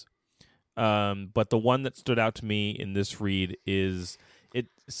Achilles, but the one that stood out to me in this read is...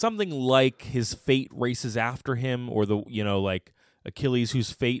 something like his fate races after him, or like Achilles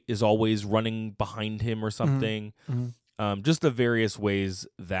whose fate is always running behind him or something. Just the various ways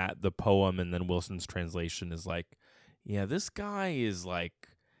that the poem and then Wilson's translation is like, yeah, this guy is like,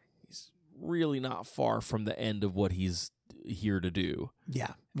 he's really not far from the end of what he's here to do.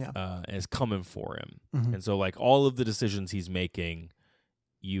 Yeah. And it's coming for him. And so like all of the decisions he's making,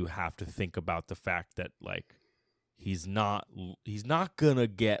 you have to think about the fact that like, he's not gonna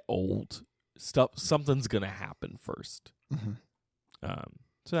get old. Something's gonna happen first.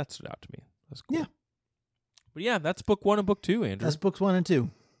 So that stood out to me. That's cool. Yeah. But yeah, that's book 1 and book 2, Andrew. That's books 1 and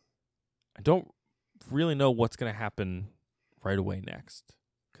 2. I don't really know what's going to happen right away next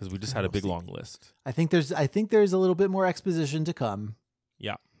because we just had a big long list. I think there's a little bit more exposition to come.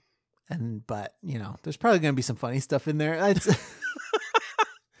 Yeah. But there's probably going to be some funny stuff in there.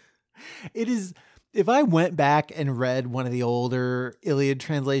 It is. If I went back and read one of the older Iliad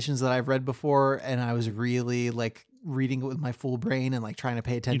translations that I've read before, and I was really like reading it with my full brain and like trying to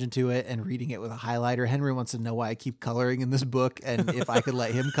pay attention to it and reading it with a highlighter. Henry wants to know why I keep coloring in this book and if I could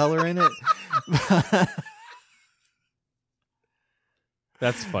let him color in it.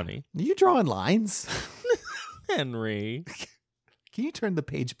 That's funny. Are you drawing lines? Henry. Can you turn the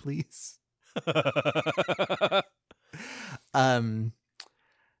page, please?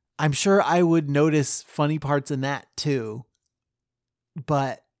 I'm sure I would notice funny parts in that too,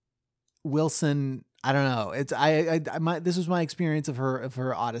 but Wilson, I don't know. It's this was my experience of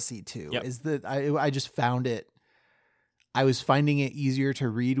her Odyssey too. Yep. Is that I just found it. I was finding it easier to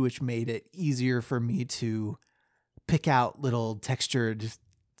read, which made it easier for me to pick out little textured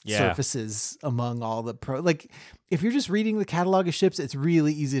surfaces among all the like if you're just reading the catalog of ships, it's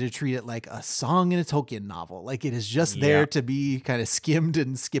really easy to treat it like a song in a Tolkien novel. Like it is just there to be kind of skimmed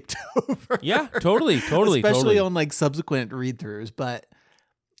and skipped over. Yeah, totally. Especially on like subsequent read throughs. But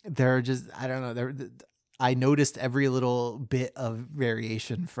they're just, I don't know. I noticed every little bit of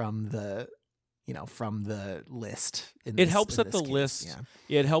variation from the list. It helps that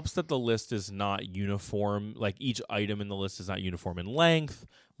the list is not uniform. Like each item in the list is not uniform in length.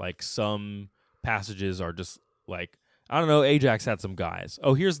 Like some passages are just like, I don't know, Ajax had some guys.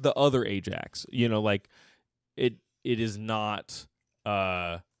 Oh, here's the other Ajax. Like it is not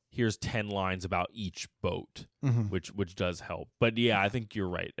here's 10 lines about each boat, which does help. But yeah, I think you're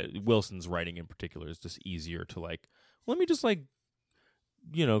right. Wilson's writing in particular is just easier to like, let me just like,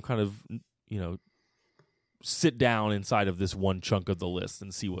 sit down inside of this one chunk of the list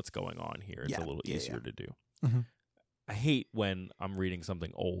and see what's going on here. It's a little easier to do. Mm-hmm. I hate when I'm reading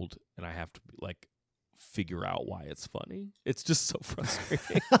something old and I have to like figure out why it's funny. It's just so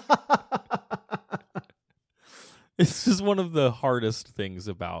frustrating. It's just one of the hardest things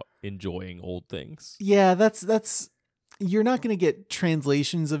about enjoying old things. Yeah, that's you're not going to get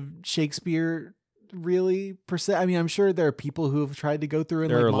translations of Shakespeare really per se. I mean, I'm sure there are people who have tried to go through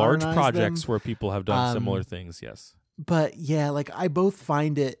and there are large modernize projects them. where people have done similar things. Yes, but yeah, like I both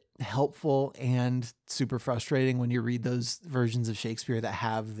find it helpful and super frustrating when you read those versions of Shakespeare that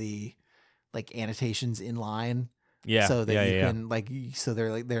have the like annotations in line. Yeah, so that you can like, so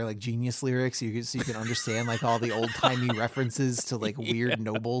they're like genius lyrics. So you can understand like all the old timey references to like weird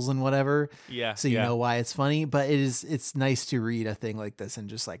nobles and whatever. Yeah. So you know why it's funny, but it's nice to read a thing like this and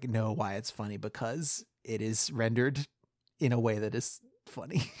just like know why it's funny because it is rendered in a way that is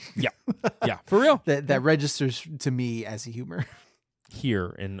funny. Yeah, for real. that registers to me as humor.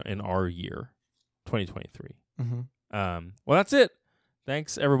 Here in our year, 2023. Mm-hmm. Well, that's it.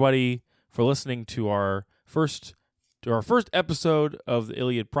 Thanks everybody for listening to our first episode of the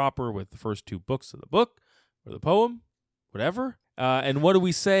Iliad proper with the first two books of the book or the poem, whatever. And what do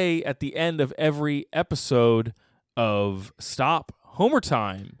we say at the end of every episode of Stop Homer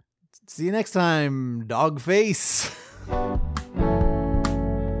Time? See you next time, dog face.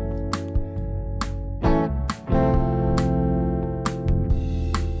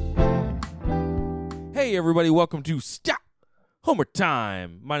 Hey everybody, welcome to Stop Homer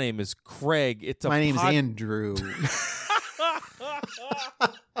Time. My name is Craig. My name's Andrew.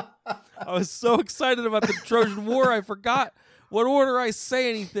 I was so excited about the Trojan War, I forgot what order I say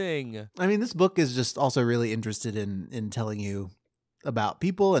anything. I mean, this book is just also really interested in telling you about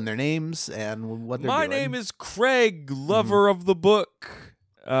people and their names and what they're doing. My name is Craig, lover of the book.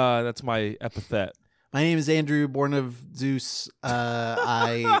 That's my epithet. My name is Andrew, born of Zeus.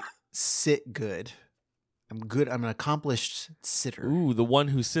 I sit good. I'm good. I'm an accomplished sitter. Ooh, the one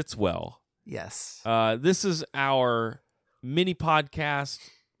who sits well. Yes. This is our mini podcast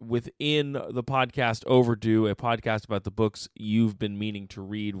within the podcast Overdue, a podcast about the books you've been meaning to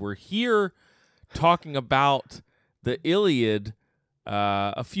read. We're here talking about the Iliad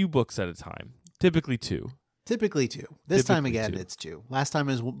a few books at a time, typically two. This time again, it's two. Last time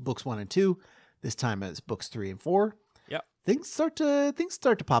it was books 1 and 2. This time it's books 3 and 4. Yep. Things start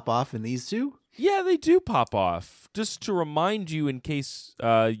to pop off in these two. Yeah, they do pop off. Just to remind you, in case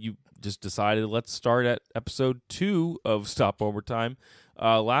you just decided, let's start at episode 2 of Stop Overtime.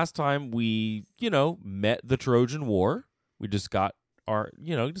 Last time we, met the Trojan War. We just got our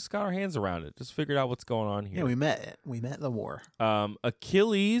hands around it. Just figured out what's going on here. Yeah, we met it. We met the war.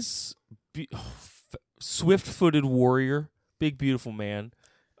 Achilles, swift-footed warrior, big beautiful man,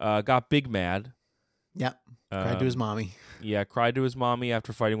 got big mad Yep. Cried to his mommy. Yeah, cried to his mommy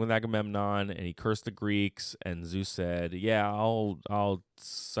after fighting with Agamemnon, and he cursed the Greeks. And Zeus said, "Yeah, I'll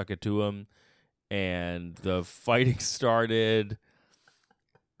suck it to him." And the fighting started.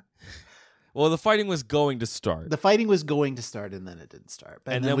 Well, the fighting was going to start. The fighting was going to start, and then it didn't start.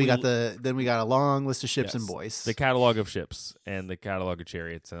 And then we got a long list of ships and boys. The catalog of ships and the catalog of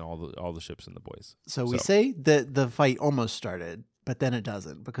chariots and all the ships and the boys. So we say that the fight almost started, but then it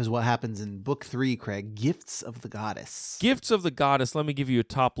doesn't, because what happens in book 3, Craig? Gifts of the goddess. Gifts of the goddess. Let me give you a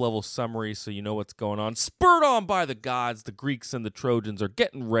top-level summary so you know what's going on. Spurred on by the gods, the Greeks and the Trojans are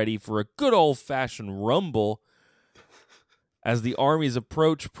getting ready for a good old-fashioned rumble. As the armies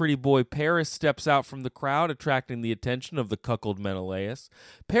approach, pretty boy Paris steps out from the crowd, attracting the attention of the cuckold Menelaus.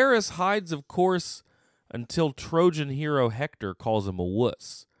 Paris hides, of course, until Trojan hero Hector calls him a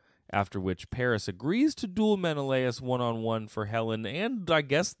wuss, after which Paris agrees to duel Menelaus one-on-one for Helen and, I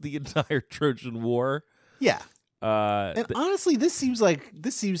guess, the entire Trojan War. Yeah. And honestly, this seems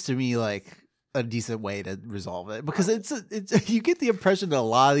to me like a decent way to resolve it, because it's you get the impression that a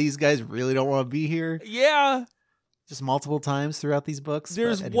lot of these guys really don't want to be here. Yeah. Just multiple times throughout these books.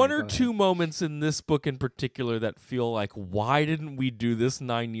 There's one or two moments in this book in particular that feel like, why didn't we do this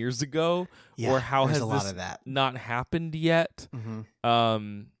 9 years ago? Yeah, or how has a lot this of that not happened yet?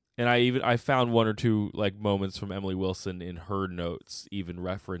 Mm-hmm. And I found one or two like moments from Emily Wilson in her notes, even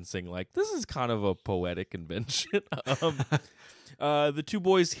referencing like, this is kind of a poetic invention. The two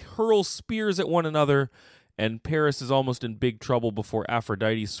boys hurl spears at one another, and Paris is almost in big trouble before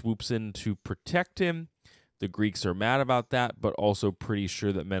Aphrodite swoops in to protect him. The Greeks are mad about that, but also pretty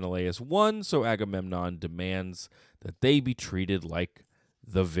sure that Menelaus won, so Agamemnon demands that they be treated like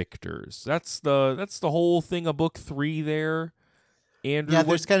the victors. That's the whole thing of book 3 there. Andrew, yeah,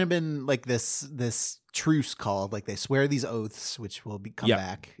 there's kind of been like this truce called, like they swear these oaths, which will come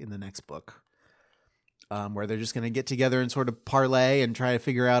back in the next book, where they're just going to get together and sort of parlay and try to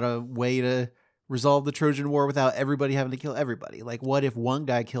figure out a way to resolve the Trojan War without everybody having to kill everybody. Like, what if one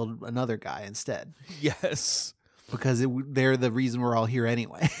guy killed another guy instead? Yes. Because they're the reason we're all here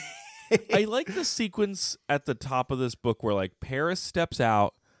anyway. I like the sequence at the top of this book where, like, Paris steps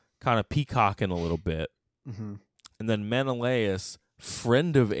out, kind of peacocking a little bit. Mm-hmm. And then Menelaus,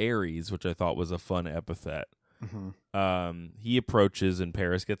 friend of Ares, which I thought was a fun epithet, he approaches and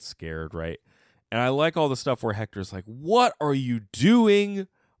Paris gets scared, right? And I like all the stuff where Hector's like, what are you doing,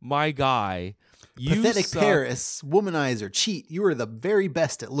 my guy? You Pathetic suck. Paris, womanizer, cheat. You are the very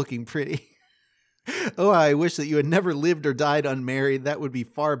best at looking pretty. Oh, I wish that you had never lived or died unmarried. That would be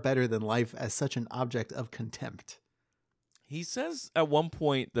far better than life as such an object of contempt. He says at one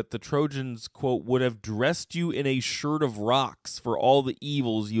point that the Trojans, quote, would have dressed you in a shirt of rocks for all the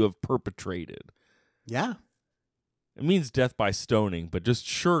evils you have perpetrated. Yeah. It means death by stoning, but just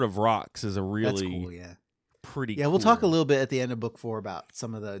shirt of rocks is a really... That's cool, yeah. Pretty Yeah, cool. we'll talk a little bit at the end of book 4 about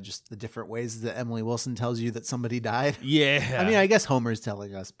some of the different ways that Emily Wilson tells you that somebody died. Yeah. I mean, I guess Homer's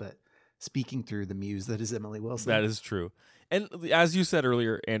telling us, but speaking through the muse that is Emily Wilson. That is true. And as you said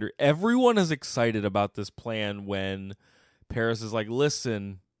earlier, Andrew, everyone is excited about this plan when Paris is like,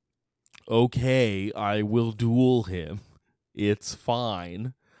 listen, okay, I will duel him. It's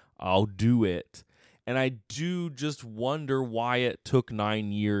fine. I'll do it. And I do just wonder why it took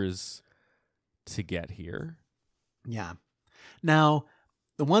 9 years to get here. Yeah. Now,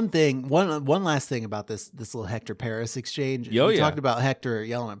 the one last thing about this little Hector Paris exchange. We talked about Hector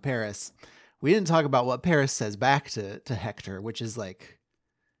yelling at Paris. We didn't talk about what Paris says back to Hector, which is like,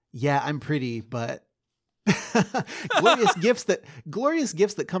 yeah, I'm pretty, but glorious gifts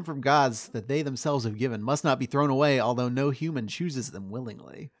that come from gods that they themselves have given must not be thrown away, although no human chooses them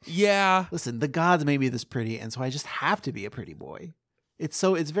willingly. Yeah. Listen, the gods made me this pretty, and so I just have to be a pretty boy. It's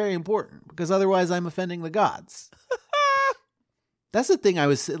very important, because otherwise I'm offending the gods. That's the thing. I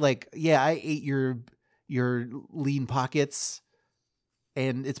was like, yeah, I ate your lean pockets,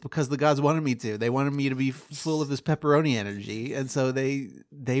 and it's because the gods wanted me to. They wanted me to be full of this pepperoni energy, and so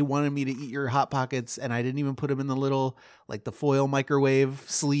they wanted me to eat your hot pockets, and I didn't even put them in the little, like, the foil microwave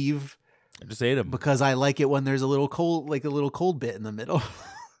sleeve. I just ate them because I like it when there's a little cold bit in the middle.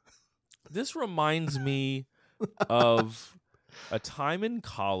 This reminds me of a time in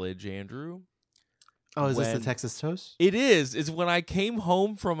college, Andrew. Oh, is this the Texas Toast? It is. It's when I came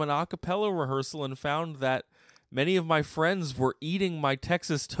home from an a cappella rehearsal and found that many of my friends were eating my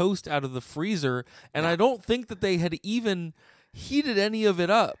Texas Toast out of the freezer, and I don't think that they had even heated any of it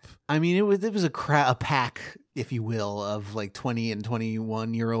up. I mean, it was a pack, if you will, of like 20 and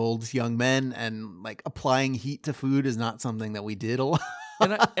 21-year-old young men, and like applying heat to food is not something that we did a lot.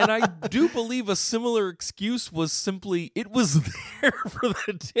 And I do believe a similar excuse was simply it was there for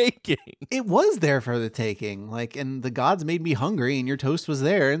the taking. It was there for the taking. Like, and the gods made me hungry, and your toast was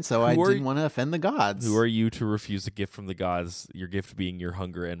there, and so I didn't want to offend the gods. Who are you to refuse a gift from the gods? Your gift being your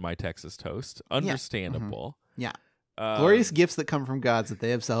hunger and my Texas toast. Understandable. Yeah. Glorious gifts that come from gods that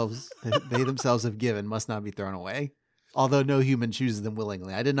they themselves have given must not be thrown away. Although no human chooses them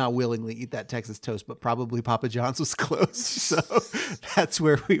willingly. I did not willingly eat that Texas toast, but probably Papa John's was closed. So that's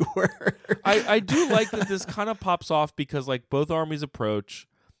where we were. I do like that this kind of pops off because like both armies approach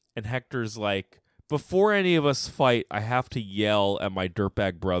and Hector's like, before any of us fight, I have to yell at my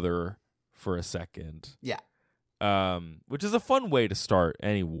dirtbag brother for a second. Yeah. Which is a fun way to start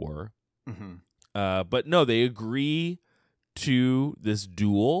any war. Mm-hmm. But no, they agree to this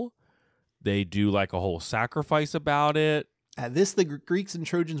duel. They do like a whole sacrifice about it. At this, the Greeks and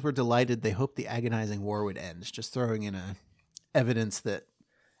Trojans were delighted. They hoped the agonizing war would end. Just throwing in evidence that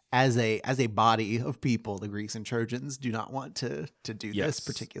as a body of people, the Greeks and Trojans do not want to do this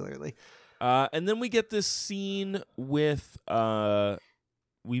particularly. And then we get this scene with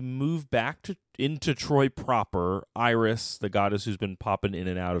we move back into Troy proper. Iris, the goddess who's been popping in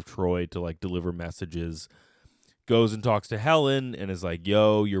and out of Troy to like deliver messages, goes and talks to Helen and is like,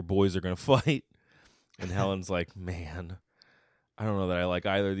 yo, your boys are going to fight. And Helen's like, man, I don't know that I like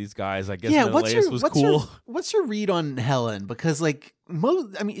either of these guys. I guess Menelaus was cool. What's your read on Helen? Because like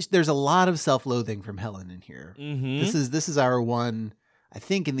there's a lot of self-loathing from Helen in here. Mm-hmm. This is our one, I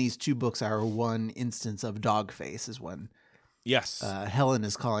think in these two books, our one instance of dog face is when Helen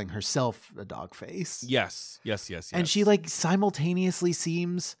is calling herself a dog face. Yes. And she like simultaneously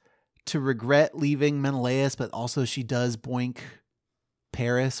seems to regret leaving Menelaus, but also she does boink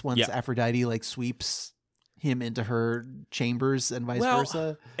Paris once Aphrodite like sweeps him into her chambers and vice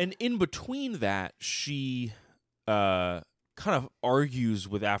versa. And in between that, she kind of argues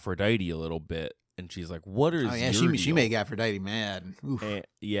with Aphrodite a little bit, and she's like, "What is your she make Aphrodite mad."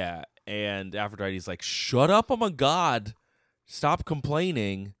 And Aphrodite's like, "Shut up, I'm a god. Stop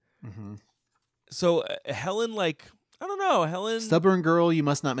complaining." Mm-hmm. So Helen like. I don't know, Helen. Stubborn girl, you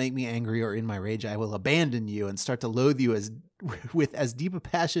must not make me angry, or in my rage I will abandon you and start to loathe you with as deep a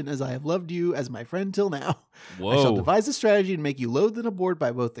passion as I have loved you as my friend till now. Whoa. I shall devise a strategy and make you loathed and abhorred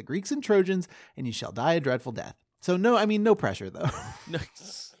by both the Greeks and Trojans, and you shall die a dreadful death. So no pressure though.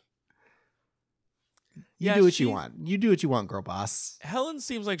 You do what you want. You do what you want, girl boss. Helen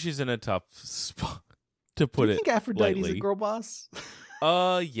seems like she's in a tough spot, to put it. Do you think Aphrodite's lightly. a girl boss?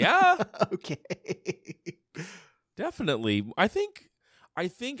 Yeah. Okay. Definitely. I think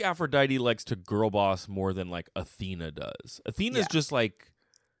Aphrodite likes to girl boss more than like Athena does. Athena's just like,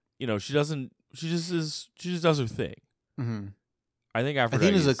 she just does her thing. Mm-hmm. I think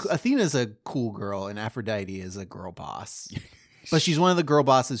Athena's a cool girl and Aphrodite is a girl boss. But she's one of the girl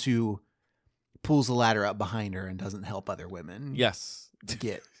bosses who pulls the ladder up behind her and doesn't help other women. Yes.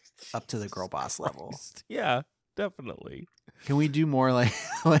 Get up to the girl boss level. Yeah, definitely. Can we do more like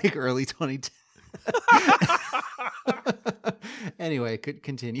early 2010? Anyway, could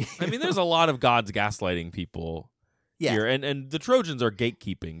continue. I mean, there's a lot of gods gaslighting people here, and the Trojans are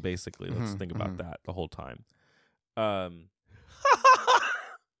gatekeeping, basically. Let's think about that the whole time.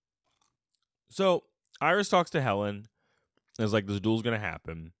 So Iris talks to Helen. And is like, this duel's going to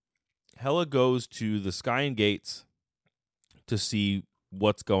happen. Hela goes to the Sky and Gates to see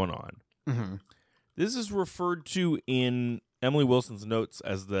what's going on. Mm-hmm. This is referred to in Emily Wilson's notes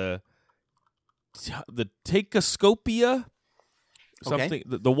as the Takoscopia, something.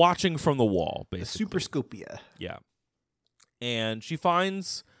 The watching from the wall, basically. The Superscopia. Yeah, and she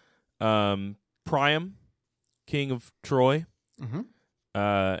finds Priam, king of Troy,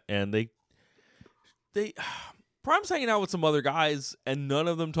 and they Priam's hanging out with some other guys, and none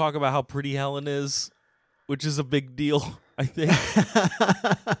of them talk about how pretty Helen is, which is a big deal, I think.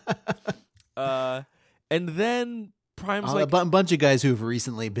 And then Priam's like a bunch of guys who have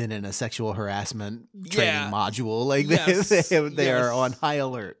recently been in a sexual harassment training module. Like they are on high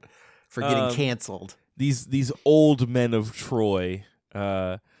alert for getting canceled. These old men of Troy,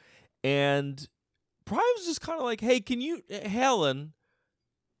 and Priam's just kind of like, "Hey, Helen?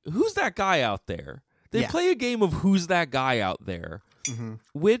 Who's that guy out there?" They play a game of who's that guy out there,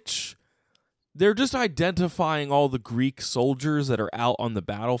 which they're just identifying all the Greek soldiers that are out on the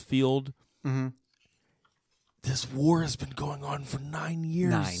battlefield. Mm-hmm. This war has been going on for 9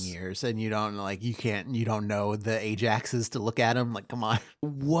 years. 9 years, and you don't know the Ajaxes to look at them. Like, come on,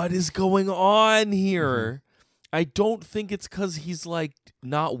 what is going on here? I don't think it's because he's like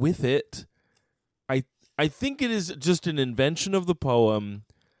not with it. I think it is just an invention of the poem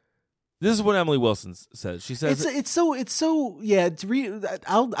This is what Emily Wilson says. She says it's so yeah.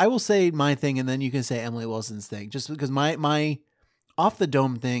 I will say my thing, and then you can say Emily Wilson's thing, just because my off the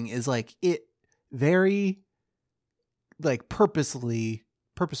dome thing is like it very like purposefully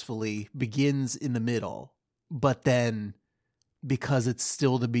begins in the middle, but then because it's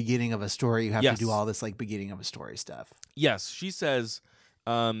still the beginning of a story, you have to do all this like beginning of a story stuff. Yes, she says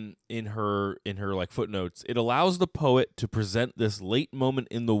in her like footnotes, it allows the poet to present this late moment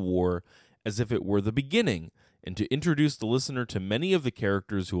in the war as if it were the beginning, and to introduce the listener to many of the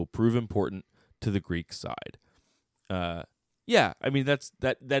characters who will prove important to the Greek side. Yeah, I mean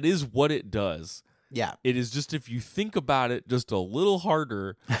that is what it does. Yeah, it is just, if you think about it just a little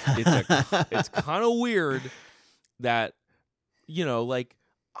harder, it's kind of weird that, you know, like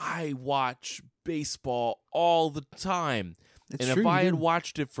I watch baseball all the time. It's and true, if I had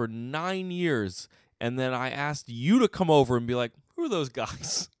watched it for 9 years and then I asked you to come over and be like, who are those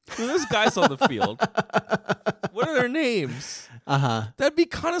guys? Who are those guys on the field? What are their names? That'd be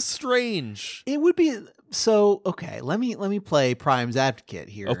kind of strange. It would be. So, okay, let me play Prime's advocate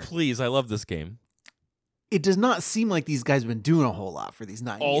here. Oh, please. I love this game. It does not seem like these guys have been doing a whole lot for these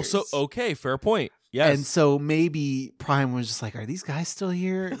 9 years. Also, okay, fair point. Yes. And so maybe Prime was just like, are these guys still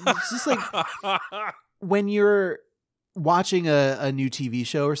here? It's just like when you're watching a new TV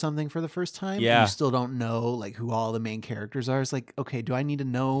show or something for the first time, and you still don't know like who all the main characters are. It's like, okay, do I need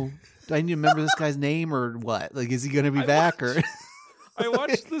to remember this guy's name or what? Like, is he going to be back? Or I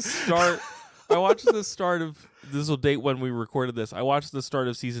watched the start of, this will date when we recorded this. I watched the start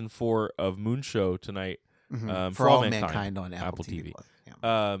of season 4 of Moon Show tonight. For All Mankind on Apple TV.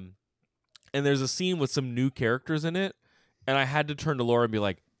 Yeah. And there's a scene with some new characters in it, and I had to turn to Laura and be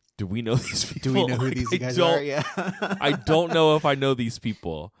like, do we know these people? Do we know who these guys are? Yeah. I don't know if I know these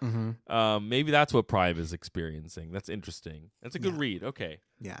people. Maybe that's what Prime is experiencing. That's interesting. That's a good read. Okay.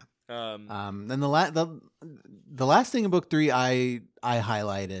 Yeah. Then the last thing in book 3 I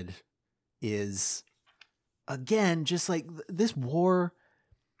highlighted is, again, just like this war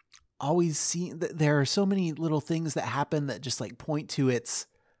always there are so many little things that happen that just like point to its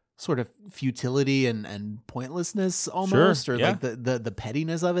sort of futility and pointlessness almost, or like the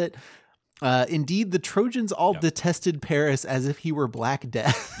pettiness of it. Indeed, the Trojans all detested Paris as if he were Black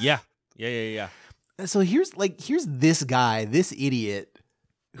Death. Yeah. So here's this guy, this idiot,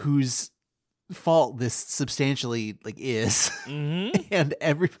 whose fault this substantially like is, and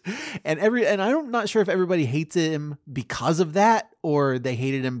I'm not sure if everybody hates him because of that, or they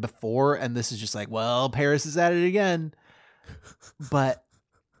hated him before, and this is just like, well, Paris is at it again. But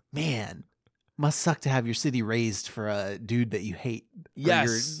man, must suck to have your city razed for a dude that you hate.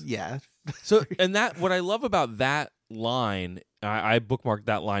 Yes. So, and that, what I love about that line, I bookmarked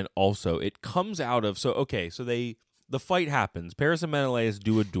that line also. It comes out of, so the fight happens. Paris and Menelaus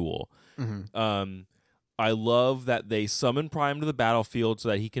do a duel. I love that they summon Prime to the battlefield so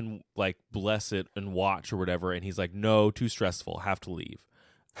that he can like bless it and watch or whatever. And he's like, no, too stressful. Have to leave.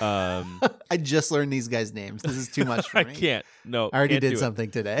 I just learned these guys' names. This is too much for me. I can't. No, I already did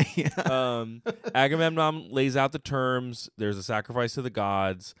something today. Agamemnon lays out the terms. There's a sacrifice to the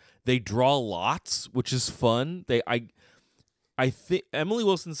gods. They draw lots, which is fun. I think Emily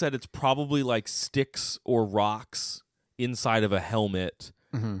Wilson said it's probably like sticks or rocks inside of a helmet,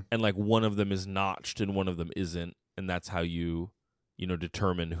 and like one of them is notched and one of them isn't, and that's how you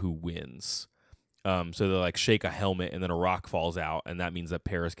determine who wins. So they like shake a helmet and then a rock falls out, and that means that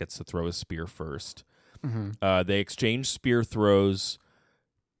Paris gets to throw his spear first. They exchange spear throws.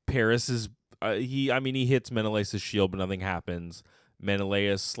 Paris is he hits Menelaus' shield, but nothing happens.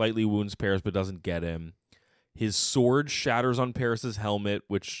 Menelaus slightly wounds Paris but doesn't get him. His sword shatters on Paris' helmet,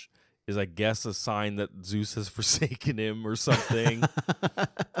 which is, I guess, a sign that Zeus has forsaken him or something.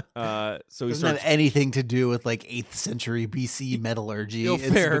 So he doesn't have anything to do with like 8th century BC metallurgy.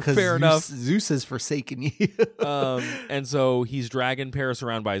 Fair enough. Zeus has forsaken you. And so he's dragging Paris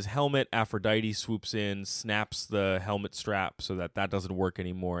around by his helmet. Aphrodite swoops in, snaps the helmet strap so that doesn't work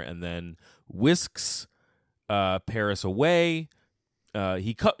anymore, and then whisks Paris away.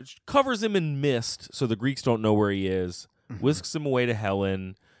 He covers him in mist so the Greeks don't know where he is. Whisks him away to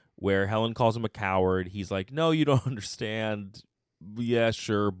Helen, where Helen calls him a coward. He's like, no, you don't understand. Yeah,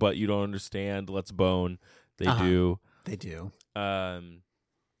 sure, but you don't understand. Let's bone. They do. They do. And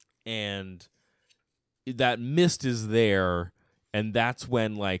that mist is there, and that's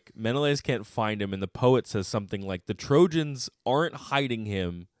when like Menelaus can't find him, and the poet says something like, the Trojans aren't hiding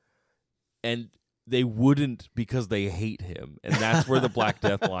him, and they wouldn't because they hate him. And that's where the Black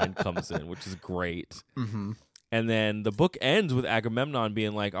Death line comes in, which is great. And then the book ends with Agamemnon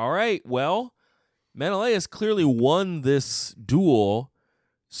being like, all right, well, Menelaus clearly won this duel,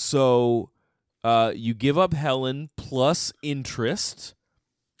 So you give up Helen plus interest,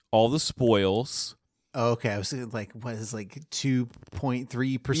 all the spoils. Okay, I was like, what is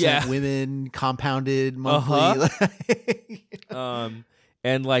 2.3% women compounded monthly? And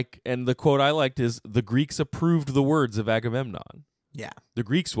the quote I liked is, the Greeks approved the words of Agamemnon. Yeah. The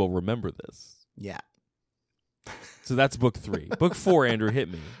Greeks will remember this. Yeah. So that's book 3. Book 4, Andrew, hit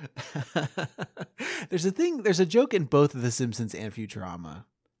me. There's a joke in both of The Simpsons and Futurama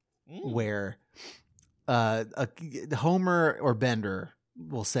where Homer or Bender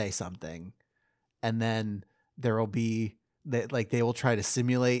will say something, and then there will be they will try to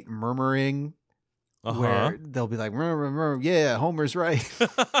simulate murmuring, where they'll be like, yeah, Homer's right.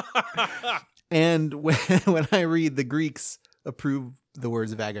 And when I read the Greeks approve the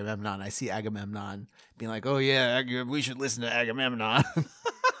words of Agamemnon, I see Agamemnon being like, oh yeah, we should listen to Agamemnon.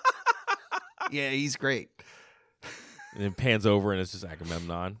 Yeah, he's great. And it pans over and it's just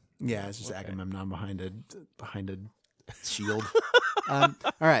Agamemnon. Yeah, it's just Agamemnon behind a shield. All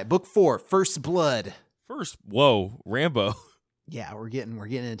right, book 4, First Blood. Whoa, Rambo. Yeah, we're getting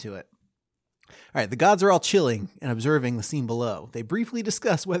into it. All right, the gods are all chilling and observing the scene below. They briefly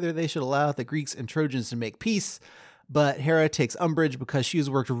discuss whether they should allow the Greeks and Trojans to make peace, but Hera takes umbrage because she has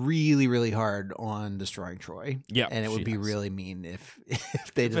worked really, really hard on destroying Troy. Yeah, and it would be really mean if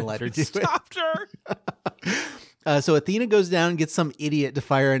they didn't let her do it. Stopped her. So Athena goes down and gets some idiot to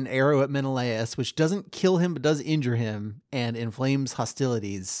fire an arrow at Menelaus, which doesn't kill him but does injure him and inflames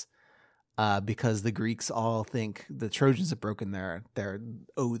hostilities. Because the Greeks all think the Trojans have broken their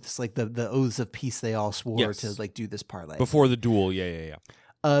oaths, like the oaths of peace they all swore to do this parlay before the duel. Yeah.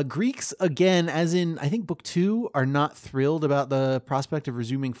 Greeks, again, as in I think book 2, are not thrilled about the prospect of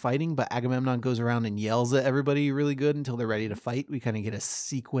resuming fighting, but Agamemnon goes around and yells at everybody really good until they're ready to fight. We kind of get a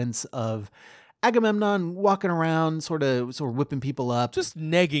sequence of Agamemnon walking around, sort of whipping people up, just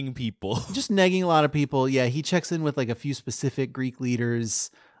negging people, just negging a lot of people. Yeah, he checks in with a few specific Greek leaders.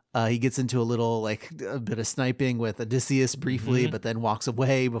 He gets into a bit of sniping with Odysseus briefly, but then walks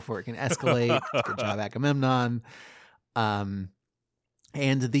away before it can escalate. Good job, Agamemnon. And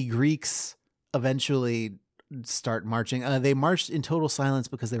the Greeks eventually start marching. They marched in total silence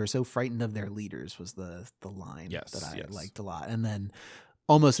because they were so frightened of their leaders, was the line that I liked a lot. And then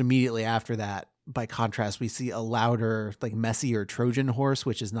almost immediately after that, by contrast, we see a louder, messier Trojan horse,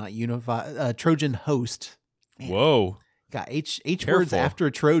 which is not unified. Trojan host. Man. Whoa. Got H words after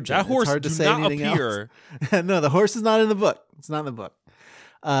a Trojan. That horse it's hard to say not anything appear. Else. No, the horse is not in the book. It's not in the book.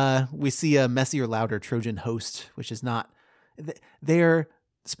 We see a messier, louder Trojan host, which is not. They're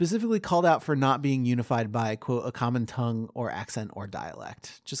specifically called out for not being unified by, quote, a common tongue or accent or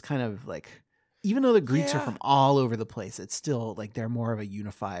dialect. Just kind of even though the Greeks are from all over the place, it's still they're more of a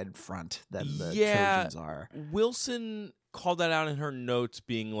unified front than the Trojans are. Wilson called that out in her notes,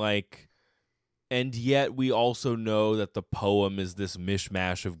 being and yet we also know that the poem is this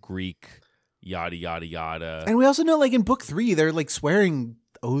mishmash of Greek, yada, yada, yada. And we also know, in book 3, they're swearing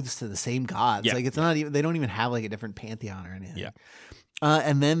oaths to the same gods. Yeah. It's not even, they don't even have a different pantheon or anything. Yeah.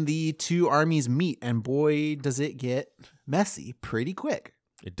 And then the two armies meet, and boy, does it get messy pretty quick.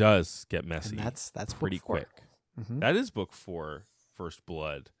 It does get messy. And that's pretty book 4. quick. Mm-hmm. That is book 4, First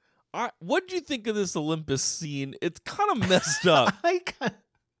Blood. What do you think of this Olympus scene? It's kind of messed up.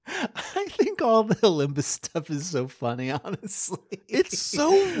 I think all the Olympus stuff is so funny, honestly. It's so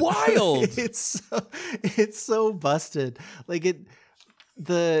wild. It's so busted.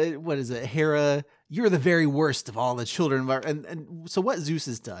 What is it? Hera, you're the very worst of all the children of our, and so what Zeus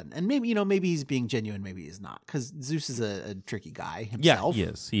has done, and maybe he's being genuine, maybe he's not, because Zeus is a tricky guy himself.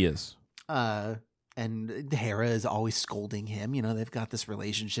 Yeah, he is. And Hera is always scolding him. They've got this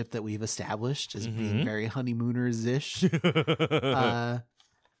relationship that we've established as being very honeymooners-ish.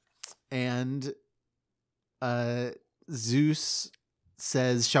 And Zeus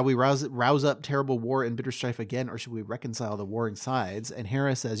says, shall we rouse up terrible war and bitter strife again, or should we reconcile the warring sides? And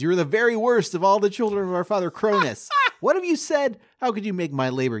Hera says, you're the very worst of all the children of our father Cronus. What have you said? How could you make my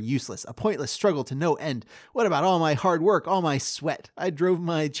labor useless, a pointless struggle to no end? What about all my hard work, all my sweat? I drove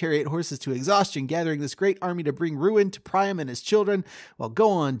my chariot horses to exhaustion, gathering this great army to bring ruin to Priam and his children. Well, go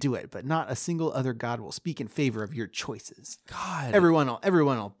on, do it, but not a single other god will speak in favor of your choices. God. Everyone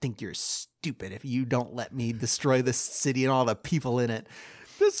will think you're stupid if you don't let me destroy this city and all the people in it.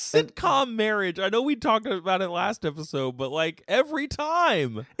 The sitcom marriage. I know we talked about it last episode, but every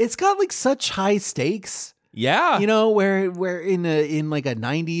time it's got such high stakes. Yeah. Where in a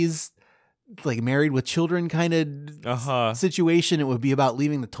 90s married with children kind of situation, it would be about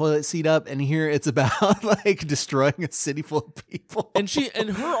leaving the toilet seat up, and here it's about destroying a city full of people. And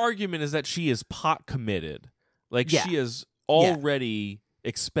her argument is that she is pot committed. She is already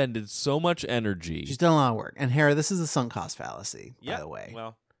expended so much energy. She's done a lot of work. And Hera, this is a sunk cost fallacy, by the way.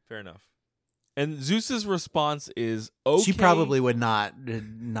 Well, fair enough. And Zeus's response is, okay. She probably would not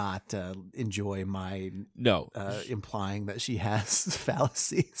enjoy my no implying that she has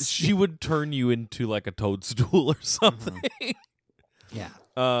fallacies. She would turn you into like a toadstool or something. Yeah.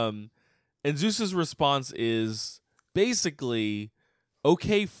 And Zeus's response is basically,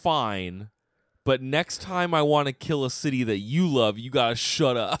 okay, fine, but next time I want to kill a city that you love, you gotta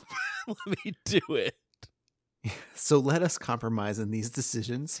shut up. Let me do it. So let us compromise in these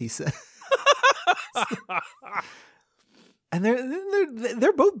decisions, he said. And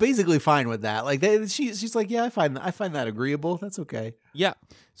they're both basically fine with that. Like she's like, yeah, I find that agreeable. That's okay. Yeah.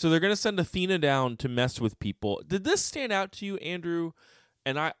 So they're gonna send Athena down to mess with people. Did this stand out to you, Andrew?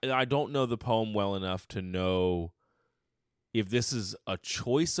 And I don't know the poem well enough to know if this is a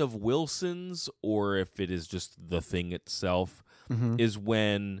choice of Wilson's or if it is just the thing itself. Is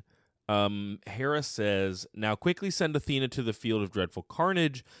when Hera says, now quickly send Athena to the field of dreadful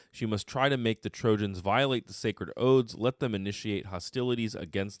carnage. She must try to make the Trojans violate the sacred oaths. Let them initiate hostilities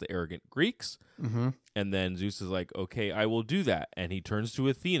against the arrogant Greeks. And then Zeus is like, okay, I will do that. And he turns to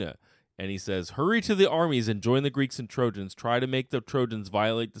Athena and he says, hurry to the armies and join the Greeks and Trojans. Try to make the Trojans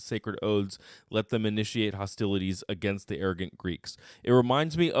violate the sacred oaths. Let them initiate hostilities against the arrogant Greeks. It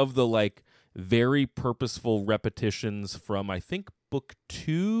reminds me of the very purposeful repetitions from, I think, book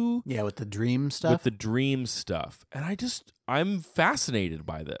 2. Yeah, with the dream stuff. And I'm fascinated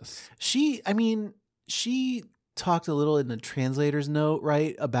by this. She talked a little in the translator's note,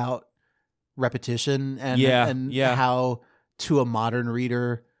 right, about repetition and how to a modern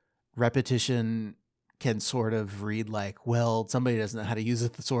reader, repetition can sort of read like, well, somebody doesn't know how to use a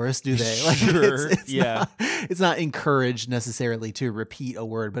thesaurus, do they? Like, sure. It's not encouraged necessarily to repeat a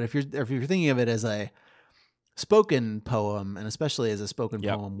word, but if you're thinking of it as a spoken poem, and especially as a spoken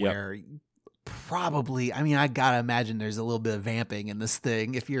poem where probably, I gotta imagine there's a little bit of vamping in this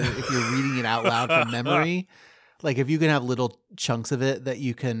thing. If you're reading it out loud from memory, like if you can have little chunks of it that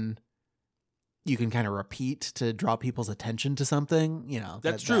you can kind of repeat to draw people's attention to something,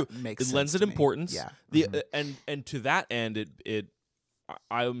 that's true. That makes sense. It lends it importance. Yeah. And to that end,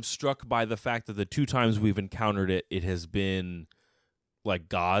 I'm struck by the fact that the 2 times we've encountered it, it has been like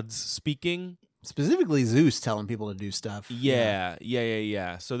gods speaking. Specifically Zeus telling people to do stuff.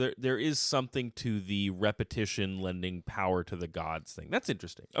 Yeah. So there is something to the repetition lending power to the gods thing. That's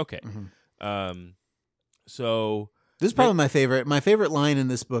interesting. Okay. So this is probably my favorite. My favorite line in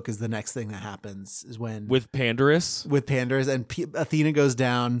this book is the next thing that happens is when with Pandarus and Athena goes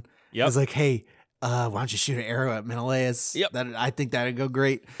down. Yep. It's like, hey, why don't you shoot an arrow at Menelaus? Yep. I think that'd go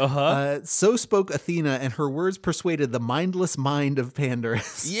great. So spoke Athena, and her words persuaded the mindless mind of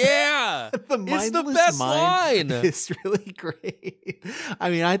Pandarus. Yeah. It's the best line. It's really great.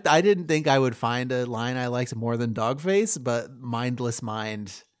 I didn't think I would find a line I liked more than Dogface, but mindless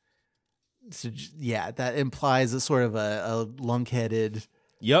mind. So, yeah, that implies a sort of a lunk-headed,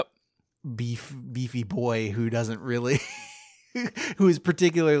 beefy boy who doesn't really, who is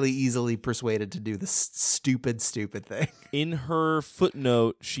particularly easily persuaded to do this stupid thing. In her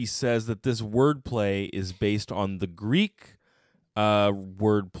footnote, she says that this wordplay is based on the Greek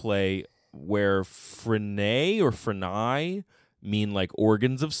wordplay where phrenai or phrenai mean like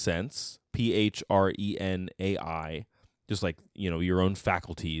organs of sense, Phrенai. Just like, your own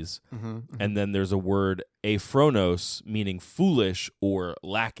faculties. And then there's a word aphronos, meaning foolish or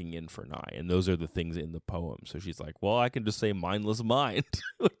lacking in phrenai. And those are the things in the poem. So she's like, well, I can just say mindless mind,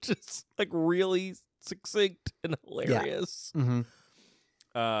 which is like really succinct and hilarious.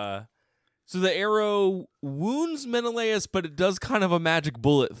 Yeah. So the arrow wounds Menelaus, but it does kind of a magic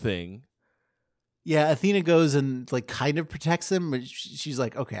bullet thing. Yeah, Athena goes and like kind of protects him, but she's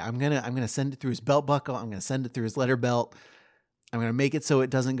like, okay, I'm gonna send it through his belt buckle. I'm gonna send it through his leather belt. I'm gonna make it so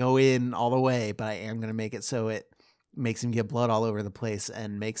it doesn't go in all the way, but I am gonna make it so it makes him get blood all over the place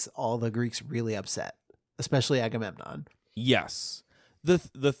and makes all the Greeks really upset, especially Agamemnon. Yes, the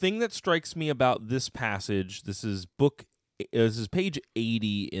thing that strikes me about this passage, this is page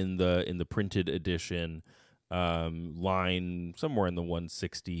 80 in the printed edition, line somewhere in the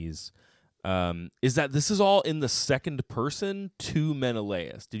 160s. Is that this is all in the second person to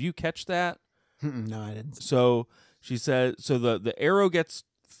Menelaus. Did you catch that? No, I didn't. So she said, so the arrow gets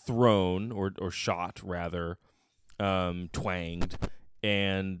thrown or shot rather, twanged,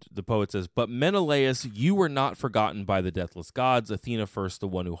 and the poet says, but Menelaus, you were not forgotten by the deathless gods. Athena first, the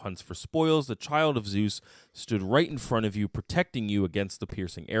one who hunts for spoils, the child of Zeus, stood right in front of you, protecting you against the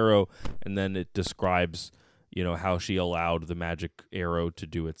piercing arrow. And then it describes, how she allowed the magic arrow to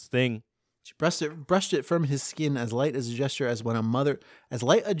do its thing. She brushed it from his skin as light a gesture as when a mother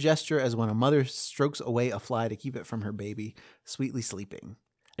strokes away a fly to keep it from her baby, sweetly sleeping.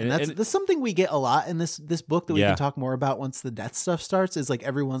 And that's something we get a lot in this book that we can talk more about once the death stuff starts. Is like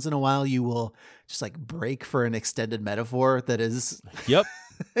every once in a while you will just like break for an extended metaphor that is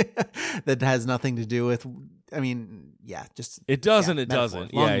that has nothing to do with. I mean, just it doesn't. Yeah, it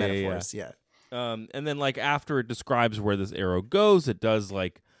doesn't. Long metaphors. Yeah. And then like after it describes where this arrow goes, it does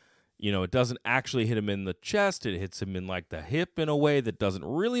like. It doesn't actually hit him in the chest. It hits him in like the hip in a way that doesn't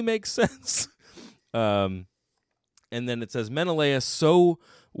really make sense. And then it says, Menelaus, so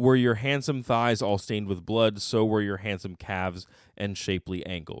were your handsome thighs all stained with blood. So were your handsome calves and shapely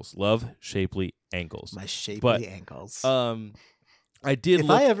ankles. Love shapely ankles. My shapely ankles. I did.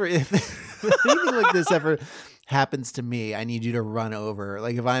 If anything like this ever happens to me, I need you to run over.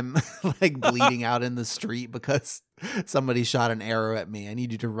 Like if I'm like bleeding out in the street because somebody shot an arrow at me, I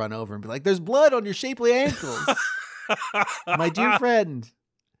need you to run over and be like, there's blood on your shapely ankles. My dear friend.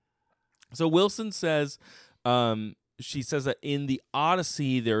 So Wilson says, she says that in the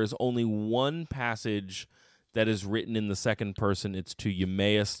Odyssey, there is only one passage that is written in the second person. It's to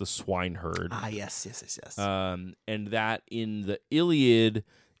Eumaeus the swineherd. Yes. And that in the Iliad,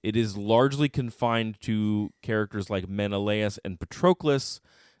 it is largely confined to characters like Menelaus and Patroclus.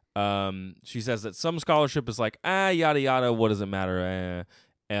 She says that some scholarship is like, yada, yada, what does it matter?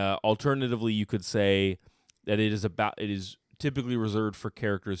 Alternatively, you could say that it is typically reserved for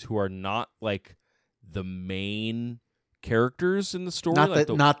characters who are not like the main characters in the story.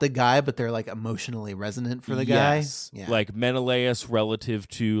 Not the guy, but they're like emotionally resonant for the guy. Yeah. Like Menelaus relative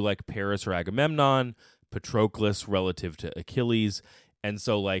to like Paris or Agamemnon, Patroclus relative to Achilles. And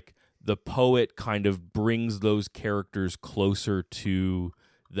so, like, the poet kind of brings those characters closer to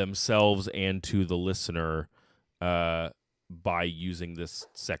themselves and to the listener by using this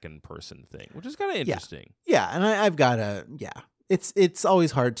second person thing, which is kind of interesting. Yeah, and I've got it's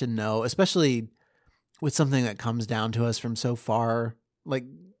always hard to know, especially with something that comes down to us from so far, like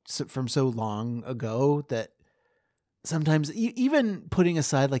from so long ago, that sometimes even putting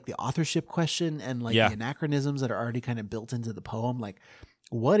aside like the authorship question and like the anachronisms that are already kind of built into the poem, like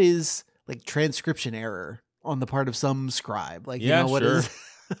what is like transcription error on the part of some scribe? Like, what is,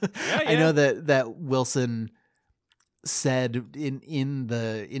 I know that Wilson said in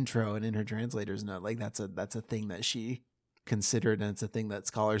the intro and in her translator's note, like that's a thing that she considered, and it's a thing that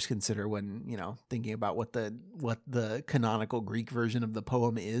scholars consider when thinking about what the canonical Greek version of the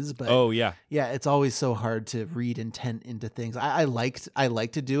poem is. But it's always so hard to read intent into things. I like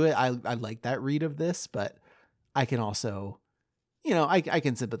to do it. I like that read of this, but I can also I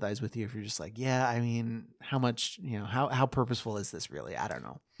can sympathize with you if you're just like, I mean, how much how purposeful is this really? I don't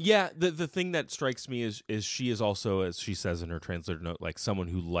know. The thing that strikes me is she is also, as she says in her translator note, like someone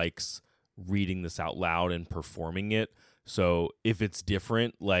who likes reading this out loud and performing it. So if it's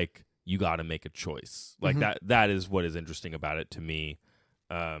different, like you got to make a choice. Like that is what is interesting about it to me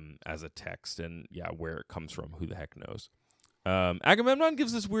as a text, and where it comes from, who the heck knows. Agamemnon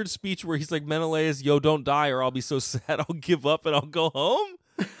gives this weird speech where he's like, Menelaus, yo, don't die or I'll be so sad I'll give up and I'll go home.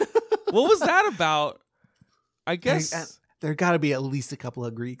 What was that about? I guess there got to be at least a couple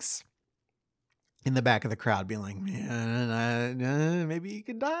of Greeks in the back of the crowd being like, man, maybe he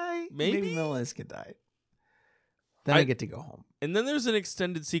could die. Maybe Menelaus could die. Then I get to go home. And then there's an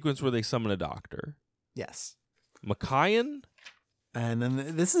extended sequence where they summon a doctor. Yes. Machian? And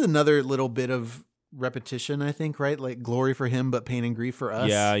then this is another little bit of repetition, I think, right? Like glory for him, but pain and grief for us.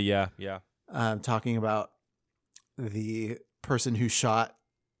 Yeah. Talking about the person who shot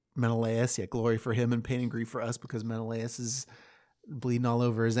Menelaus. Yeah, glory for him and pain and grief for us, because Menelaus is bleeding all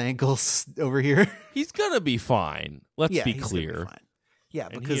over his ankles over here. He's going to be fine. Let's be clear. Yeah,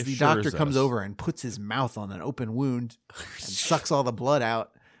 because the doctor comes over and puts his mouth on an open wound and sucks all the blood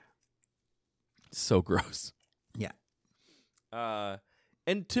out. So gross. Yeah.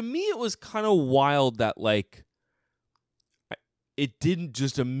 And to me, it was kind of wild that, like, it didn't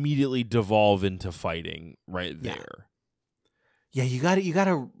just immediately devolve into fighting right there. Yeah, you got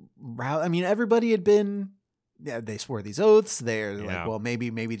to route. I mean, everybody had been. Yeah, they swore these oaths. They're like, well,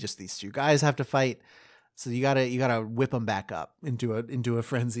 maybe just these two guys have to fight. So you gotta whip them back up into a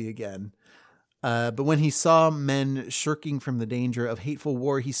frenzy again. But when he saw men shirking from the danger of hateful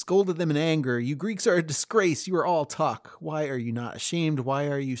war, he scolded them in anger. You Greeks are a disgrace. You are all talk. Why are you not ashamed? Why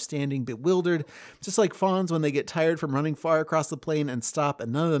are you standing bewildered? Just like fawns when they get tired from running far across the plain and stop,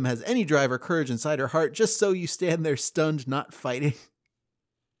 and none of them has any drive or courage inside her heart. Just so you stand there stunned, not fighting.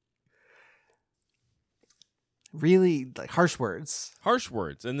 Really, like harsh words.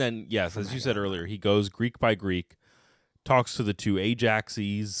 And then, yes, as you said earlier, he goes Greek by Greek, talks to the two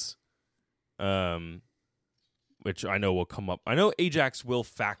Ajaxes, which I know will come up. I know Ajax will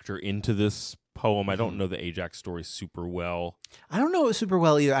factor into this poem. I don't know the Ajax story super well. I don't know it super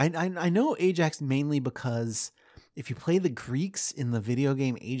well either. I know Ajax mainly because if you play the Greeks in the video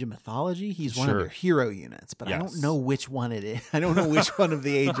game Age of Mythology, he's one of their hero units, but I don't know which one it is. I don't know which one of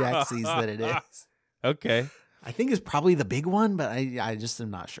the Ajaxes that it is. Okay. I think it's probably the big one, but I just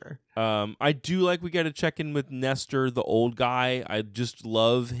am not sure. I do like we got to check in with Nestor, the old guy. I just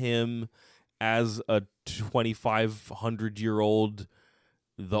love him as a 2,500-year-old,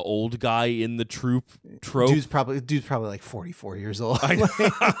 the old guy in the trope. Dude's probably like 44 years old.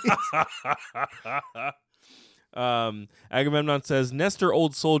 Agamemnon says, Nestor,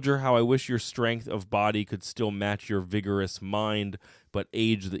 old soldier, how I wish your strength of body could still match your vigorous mind, but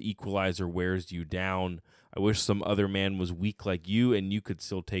age the equalizer wears you down. I wish some other man was weak like you, and you could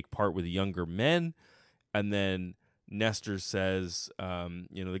still take part with younger men. And then Nestor says,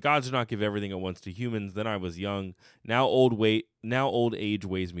 the gods do not give everything at once to humans. Then I was young. Now old age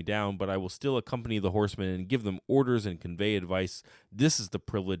weighs me down, but I will still accompany the horsemen and give them orders and convey advice. This is the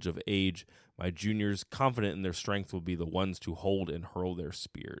privilege of age. My juniors, confident in their strength, will be the ones to hold and hurl their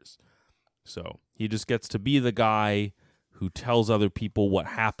spears. So he just gets to be the guy who tells other people what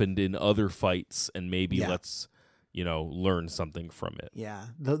happened in other fights and maybe let's, learn something from it. Yeah.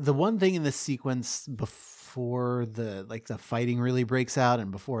 The one thing in this sequence before the fighting really breaks out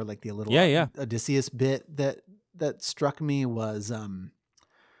and before like the little Odysseus bit that struck me was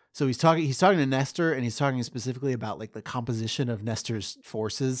so he's talking to Nestor, and he's talking specifically about like the composition of Nestor's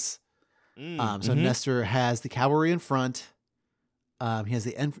forces. So Nestor has the cavalry in front. He has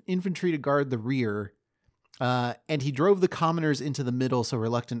the infantry to guard the rear. And he drove the commoners into the middle so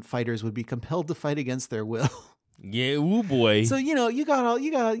reluctant fighters would be compelled to fight against their will. Yeah, ooh boy. So, you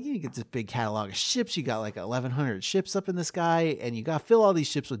get this big catalog of ships. You got like 1,100 ships up in the sky, and you got to fill all these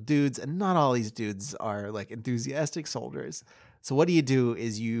ships with dudes, and not all these dudes are like enthusiastic soldiers. So what do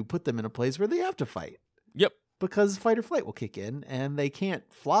is you put them in a place where they have to fight. Yep. Because fight or flight will kick in, and they can't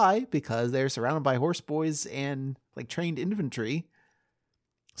fly because they're surrounded by horse boys and like trained infantry.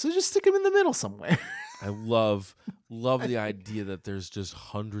 So just stick them in the middle somewhere. I love the idea that there's just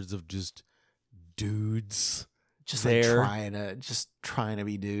hundreds of just dudes just there, like trying to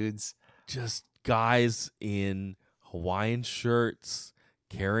be dudes, just guys in Hawaiian shirts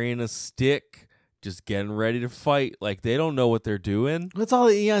carrying a stick, just getting ready to fight. Like they don't know what they're doing. It's all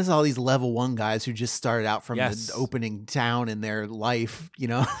these level 1 guys who just started out from the opening town in their life.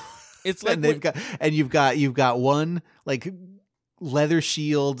 It's like and you've got one like leather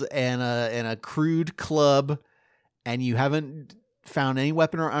shield and a crude club, and you haven't found any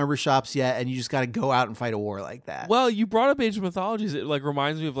weapon or armor shops yet, and you just got to go out and fight a war like that. Well, you brought up Age of Mythologies. It like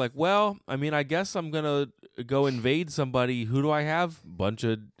reminds me of like, well, I mean, I guess I'm gonna go invade somebody. Who do I have? Bunch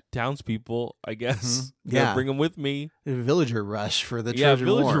of townspeople, I guess. Mm-hmm. Yeah, bring them with me. A villager rush for the Trojan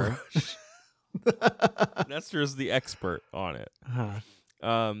War. Nestor is the expert on it.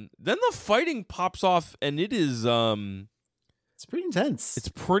 Then the fighting pops off, and it is it's pretty intense. It's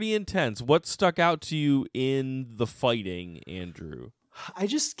pretty intense. What stuck out to you in the fighting, Andrew? I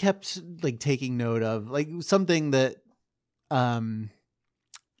just kept like taking note of like something that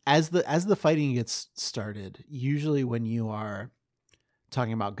as the fighting gets started, usually when you are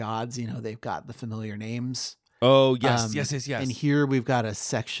talking about gods, they've got the familiar names. Oh, yes. Yes. And here we've got a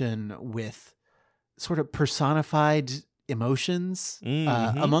section with sort of personified emotions.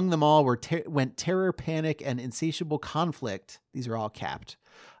 Among them all went terror, panic, and insatiable conflict. These are all capped.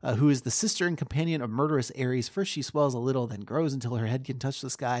 Who is the sister and companion of murderous Ares. First she swells a little, then grows until her head can touch the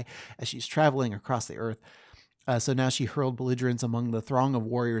sky as she's traveling across the earth. So now she hurled belligerence among the throng of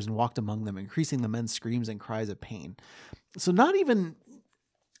warriors and walked among them, increasing the men's screams and cries of pain. So not even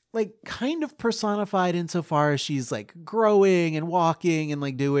like kind of personified insofar as she's like growing and walking and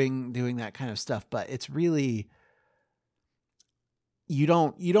like doing that kind of stuff, but it's really you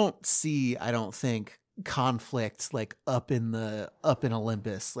don't see, I don't think, conflict like up in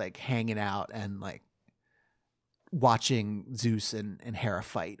Olympus, like hanging out and like watching Zeus and Hera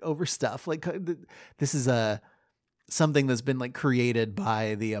fight over stuff. Like this is something that's been like created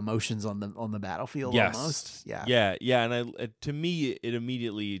by the emotions on the battlefield. Yes. Almost. Yeah. And to me, it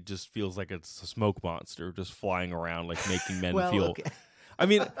immediately just feels like it's a smoke monster just flying around, like making men feel. Okay. I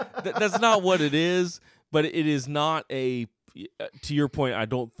mean, that's not what it is, but it is not a. To your point, I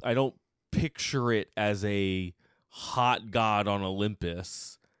don't picture it as a hot god on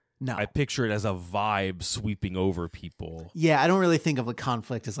Olympus. No, I picture it as a vibe sweeping over people. Yeah, I don't really think of the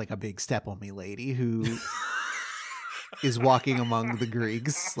conflict as like a big step on me lady who is walking among the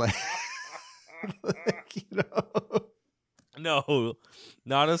Greeks, like No,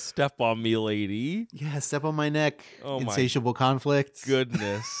 not a step on me, lady. Yeah, step on my neck. Oh, my insatiable conflict.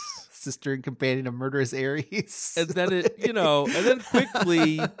 Goodness. Sister and companion of murderous Ares. And then and then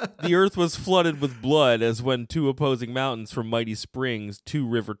quickly the earth was flooded with blood as when two opposing mountains from mighty springs, two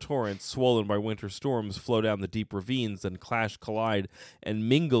river torrents swollen by winter storms flow down the deep ravines, then clash, collide, and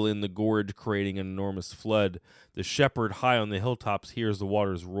mingle in the gorge, creating an enormous flood. The shepherd high on the hilltops hears the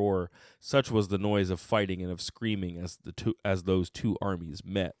waters roar. Such was the noise of fighting and of screaming as those two armies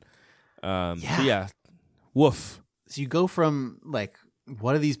met. Woof. So you go from like,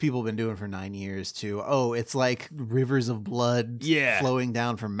 what have these people been doing for 9 years to, it's like rivers of blood flowing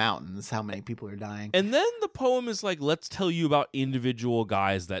down from mountains. How many people are dying? And then the poem is like, let's tell you about individual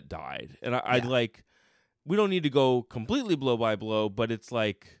guys that died. And I'd like, we don't need to go completely blow by blow, but it's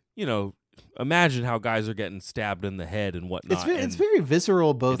like, imagine how guys are getting stabbed in the head and whatnot. It's very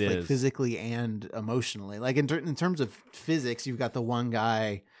visceral, both like physically and emotionally. Like in terms of physics, you've got the one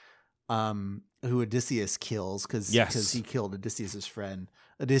guy who Odysseus kills because he killed Odysseus' friend.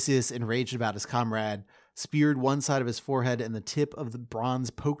 Odysseus, enraged about his comrade, speared one side of his forehead, and the tip of the bronze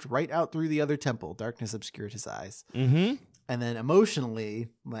poked right out through the other temple. Darkness obscured his eyes. Mm-hmm. And then emotionally,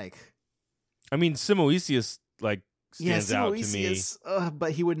 Simoisius stands out to me.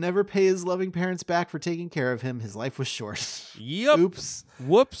 But he would never pay his loving parents back for taking care of him. His life was short. Yep. Oops.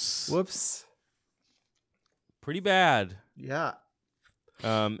 Whoops. Pretty bad. Yeah.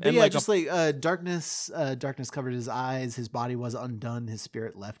 Darkness covered his eyes. His body was undone. His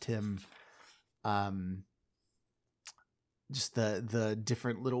spirit left him. Just the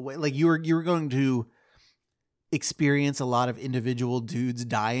different little way. Like you were going to experience a lot of individual dudes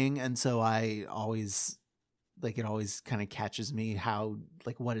dying, and so I always it always kind of catches me how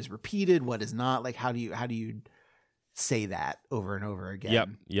what is repeated, what is not. Like how do you say that over and over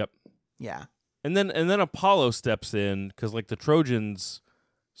again? Yep. Yeah. And then Apollo steps in because the Trojans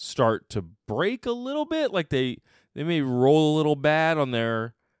start to break a little bit. Like they may roll a little bad on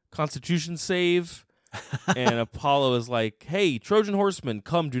their Constitution save. And Apollo is like, hey, Trojan horsemen,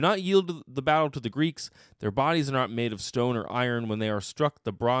 come, do not yield the battle to the Greeks. Their bodies are not made of stone or iron. When they are struck,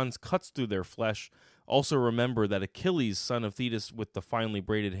 the bronze cuts through their flesh. Also remember that Achilles, son of Thetis with the finely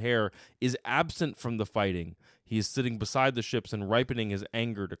braided hair, is absent from the fighting. He is sitting beside the ships and ripening his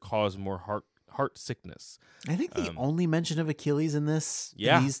anger to cause more heart sickness. I think the only mention of Achilles in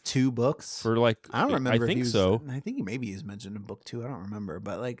these two books. For I don't remember. I think so. I think maybe he's mentioned in book 2. I don't remember,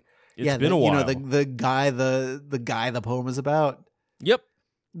 but it's been a while. The guy the poem is about. Yep.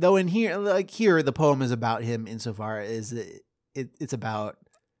 Though in here the poem is about him insofar as it's about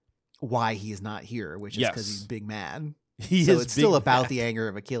why he is not here, which is because he's big mad. It's still about the anger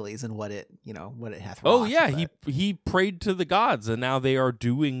of Achilles and what it hath wrought. Oh yeah, he prayed to the gods and now they are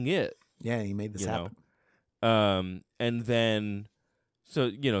doing it. Yeah, he made this happen. And then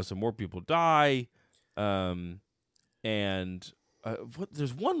some more people die. There's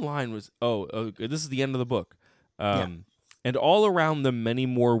one line was this is the end of the book. And all around them many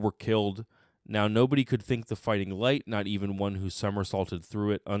more were killed. Now nobody could think the fighting light, not even one who somersaulted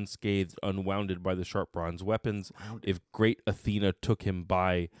through it, unscathed, unwounded by the sharp bronze weapons. If great Athena took him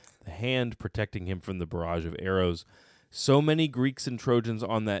by the hand, protecting him from the barrage of arrows. So many Greeks and Trojans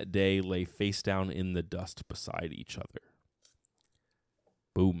on that day lay face down in the dust beside each other.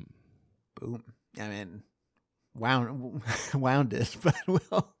 Boom. I mean, wounded, but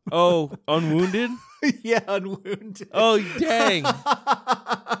well. Oh, unwounded? Yeah, unwounded. Oh, dang.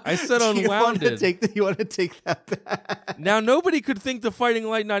 I said unwounded. You want to take that back? Now, nobody could think the fighting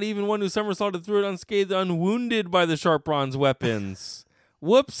light, not even one who somersaulted through it unscathed, unwounded by the sharp bronze weapons.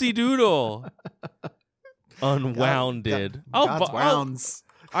 Whoopsie doodle. Unwounded. God's wounds.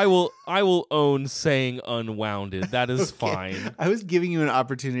 I will own saying unwounded. That is fine. I was giving you an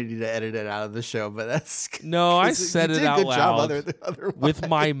opportunity to edit it out of the show, but that's no. I said it out loud with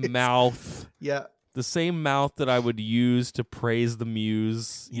my mouth. Yeah, the same mouth that I would use to praise the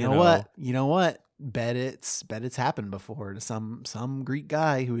muse. You know what? Bet it's happened before to some Greek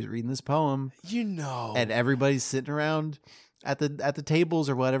guy who was reading this poem. And everybody's sitting around at the tables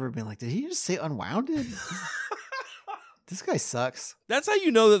or whatever, being like, "Did he just say unwounded?" This guy sucks. That's how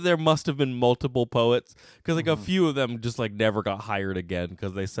you know that there must have been multiple poets, because a few of them just never got hired again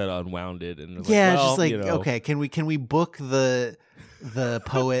because they said unwounded. And okay, can we book the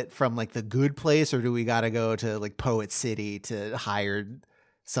poet from the good place, or do we got to go to Poet City to hire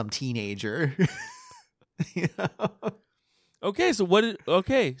some teenager? Okay, so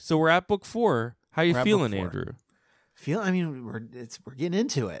so we're at book 4. How you feeling, Andrew? We're getting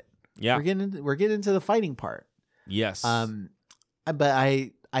into it. Yeah, we're getting into the fighting part. Yes. But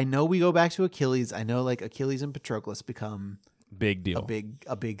I know we go back to Achilles. I know Achilles and Patroclus become Big deal.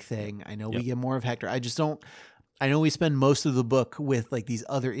 a big thing. I know we get more of Hector. I just don't. I know we spend most of the book with like these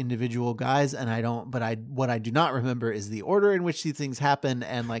other individual guys, and what I do not remember is the order in which these things happen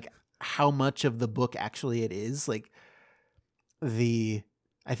and like how much of the book actually it is. Like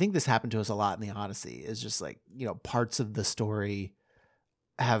I think this happened to us a lot in the Odyssey, is just like, parts of the story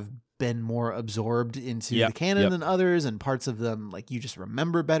have been more absorbed into the canon than others, and parts of them like you just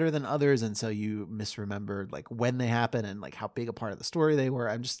remember better than others, and so you misremembered like when they happen and like how big a part of the story they were.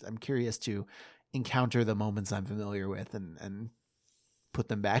 I'm curious to encounter the moments I'm familiar with and put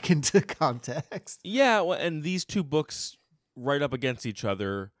them back into context. Yeah, well, and these two books right up against each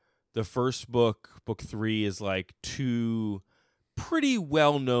other. The first book 3, is like two pretty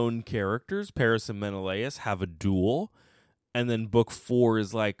well-known characters, Paris and Menelaus, have a duel, and then book 4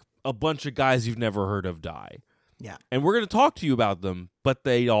 is like a bunch of guys you've never heard of die. Yeah. And we're going to talk to you about them, but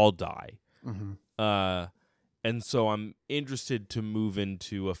they all die. Mm-hmm. And so I'm interested to move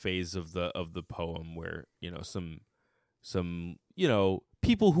into a phase of the poem where, some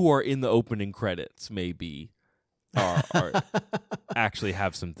people who are in the opening credits maybe are actually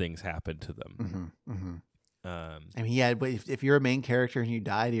have some things happen to them. Mm-hmm. Mm-hmm. I mean, but if you're a main character and you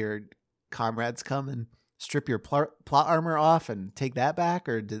die, do your comrades come and strip your plot armor off and take that back,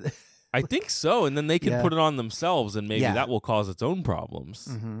 or did I think so, and then they can put it on themselves, and maybe that will cause its own problems.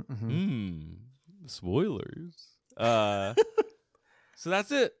 Mm-hmm, mm-hmm. Spoilers. So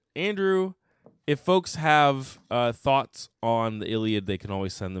that's it, Andrew. If folks have thoughts on the Iliad, they can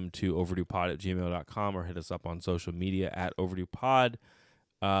always send them to overduepod@gmail.com or hit us up on social media at overduepod.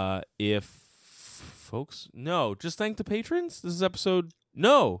 If folks, just thank the patrons. This is episode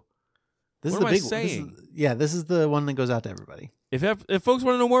This what is the am big I saying? This is the one that goes out to everybody. If folks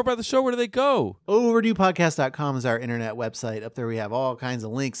want to know more about the show, where do they go? Overduepodcast.com is our internet website. Up there we have all kinds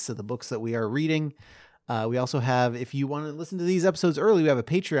of links to the books that we are reading. We also have, if you want to listen to these episodes early, we have a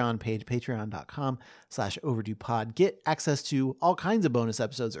Patreon page, patreon.com/overduepod. Get access to all kinds of bonus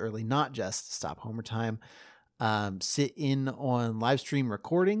episodes early, not just Stop Homer Time. Sit in on live stream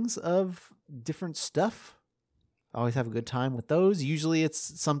recordings of different stuff. Always have a good time with those. Usually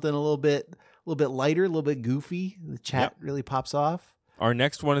it's something a little bit lighter, a little bit goofy. The chat really pops off. Our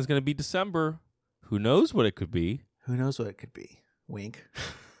next one is going to be December. Who knows what it could be? Wink.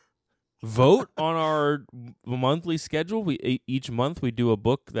 Vote on our monthly schedule. Each month we do a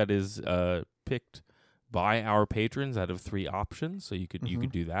book that is picked by our patrons out of 3 options. So you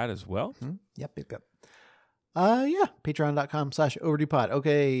could do that as well. Mm-hmm. Yep. Patreon.com/overduepod.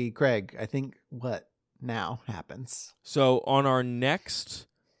 Okay, Craig, I think what now happens? So on our next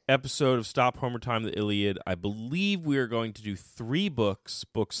episode of Stop Homer Time, the Iliad, I believe we are going to do 3 books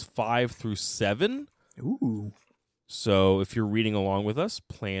 5 through 7. Ooh. So if you're reading along with us,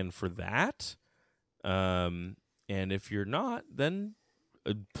 plan for that. And if you're not, then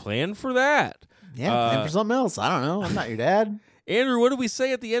plan for that. Yeah, plan for something else. I don't know. I'm not your dad. Andrew, what do we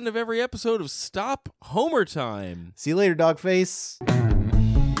say at the end of every episode of Stop Homer Time? See you later, dog face.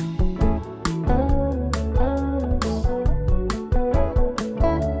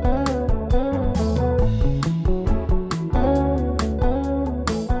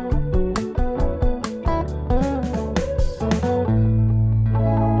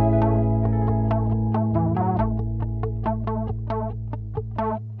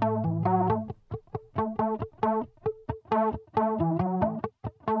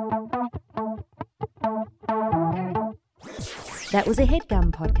 That was a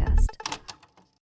HeadGum podcast.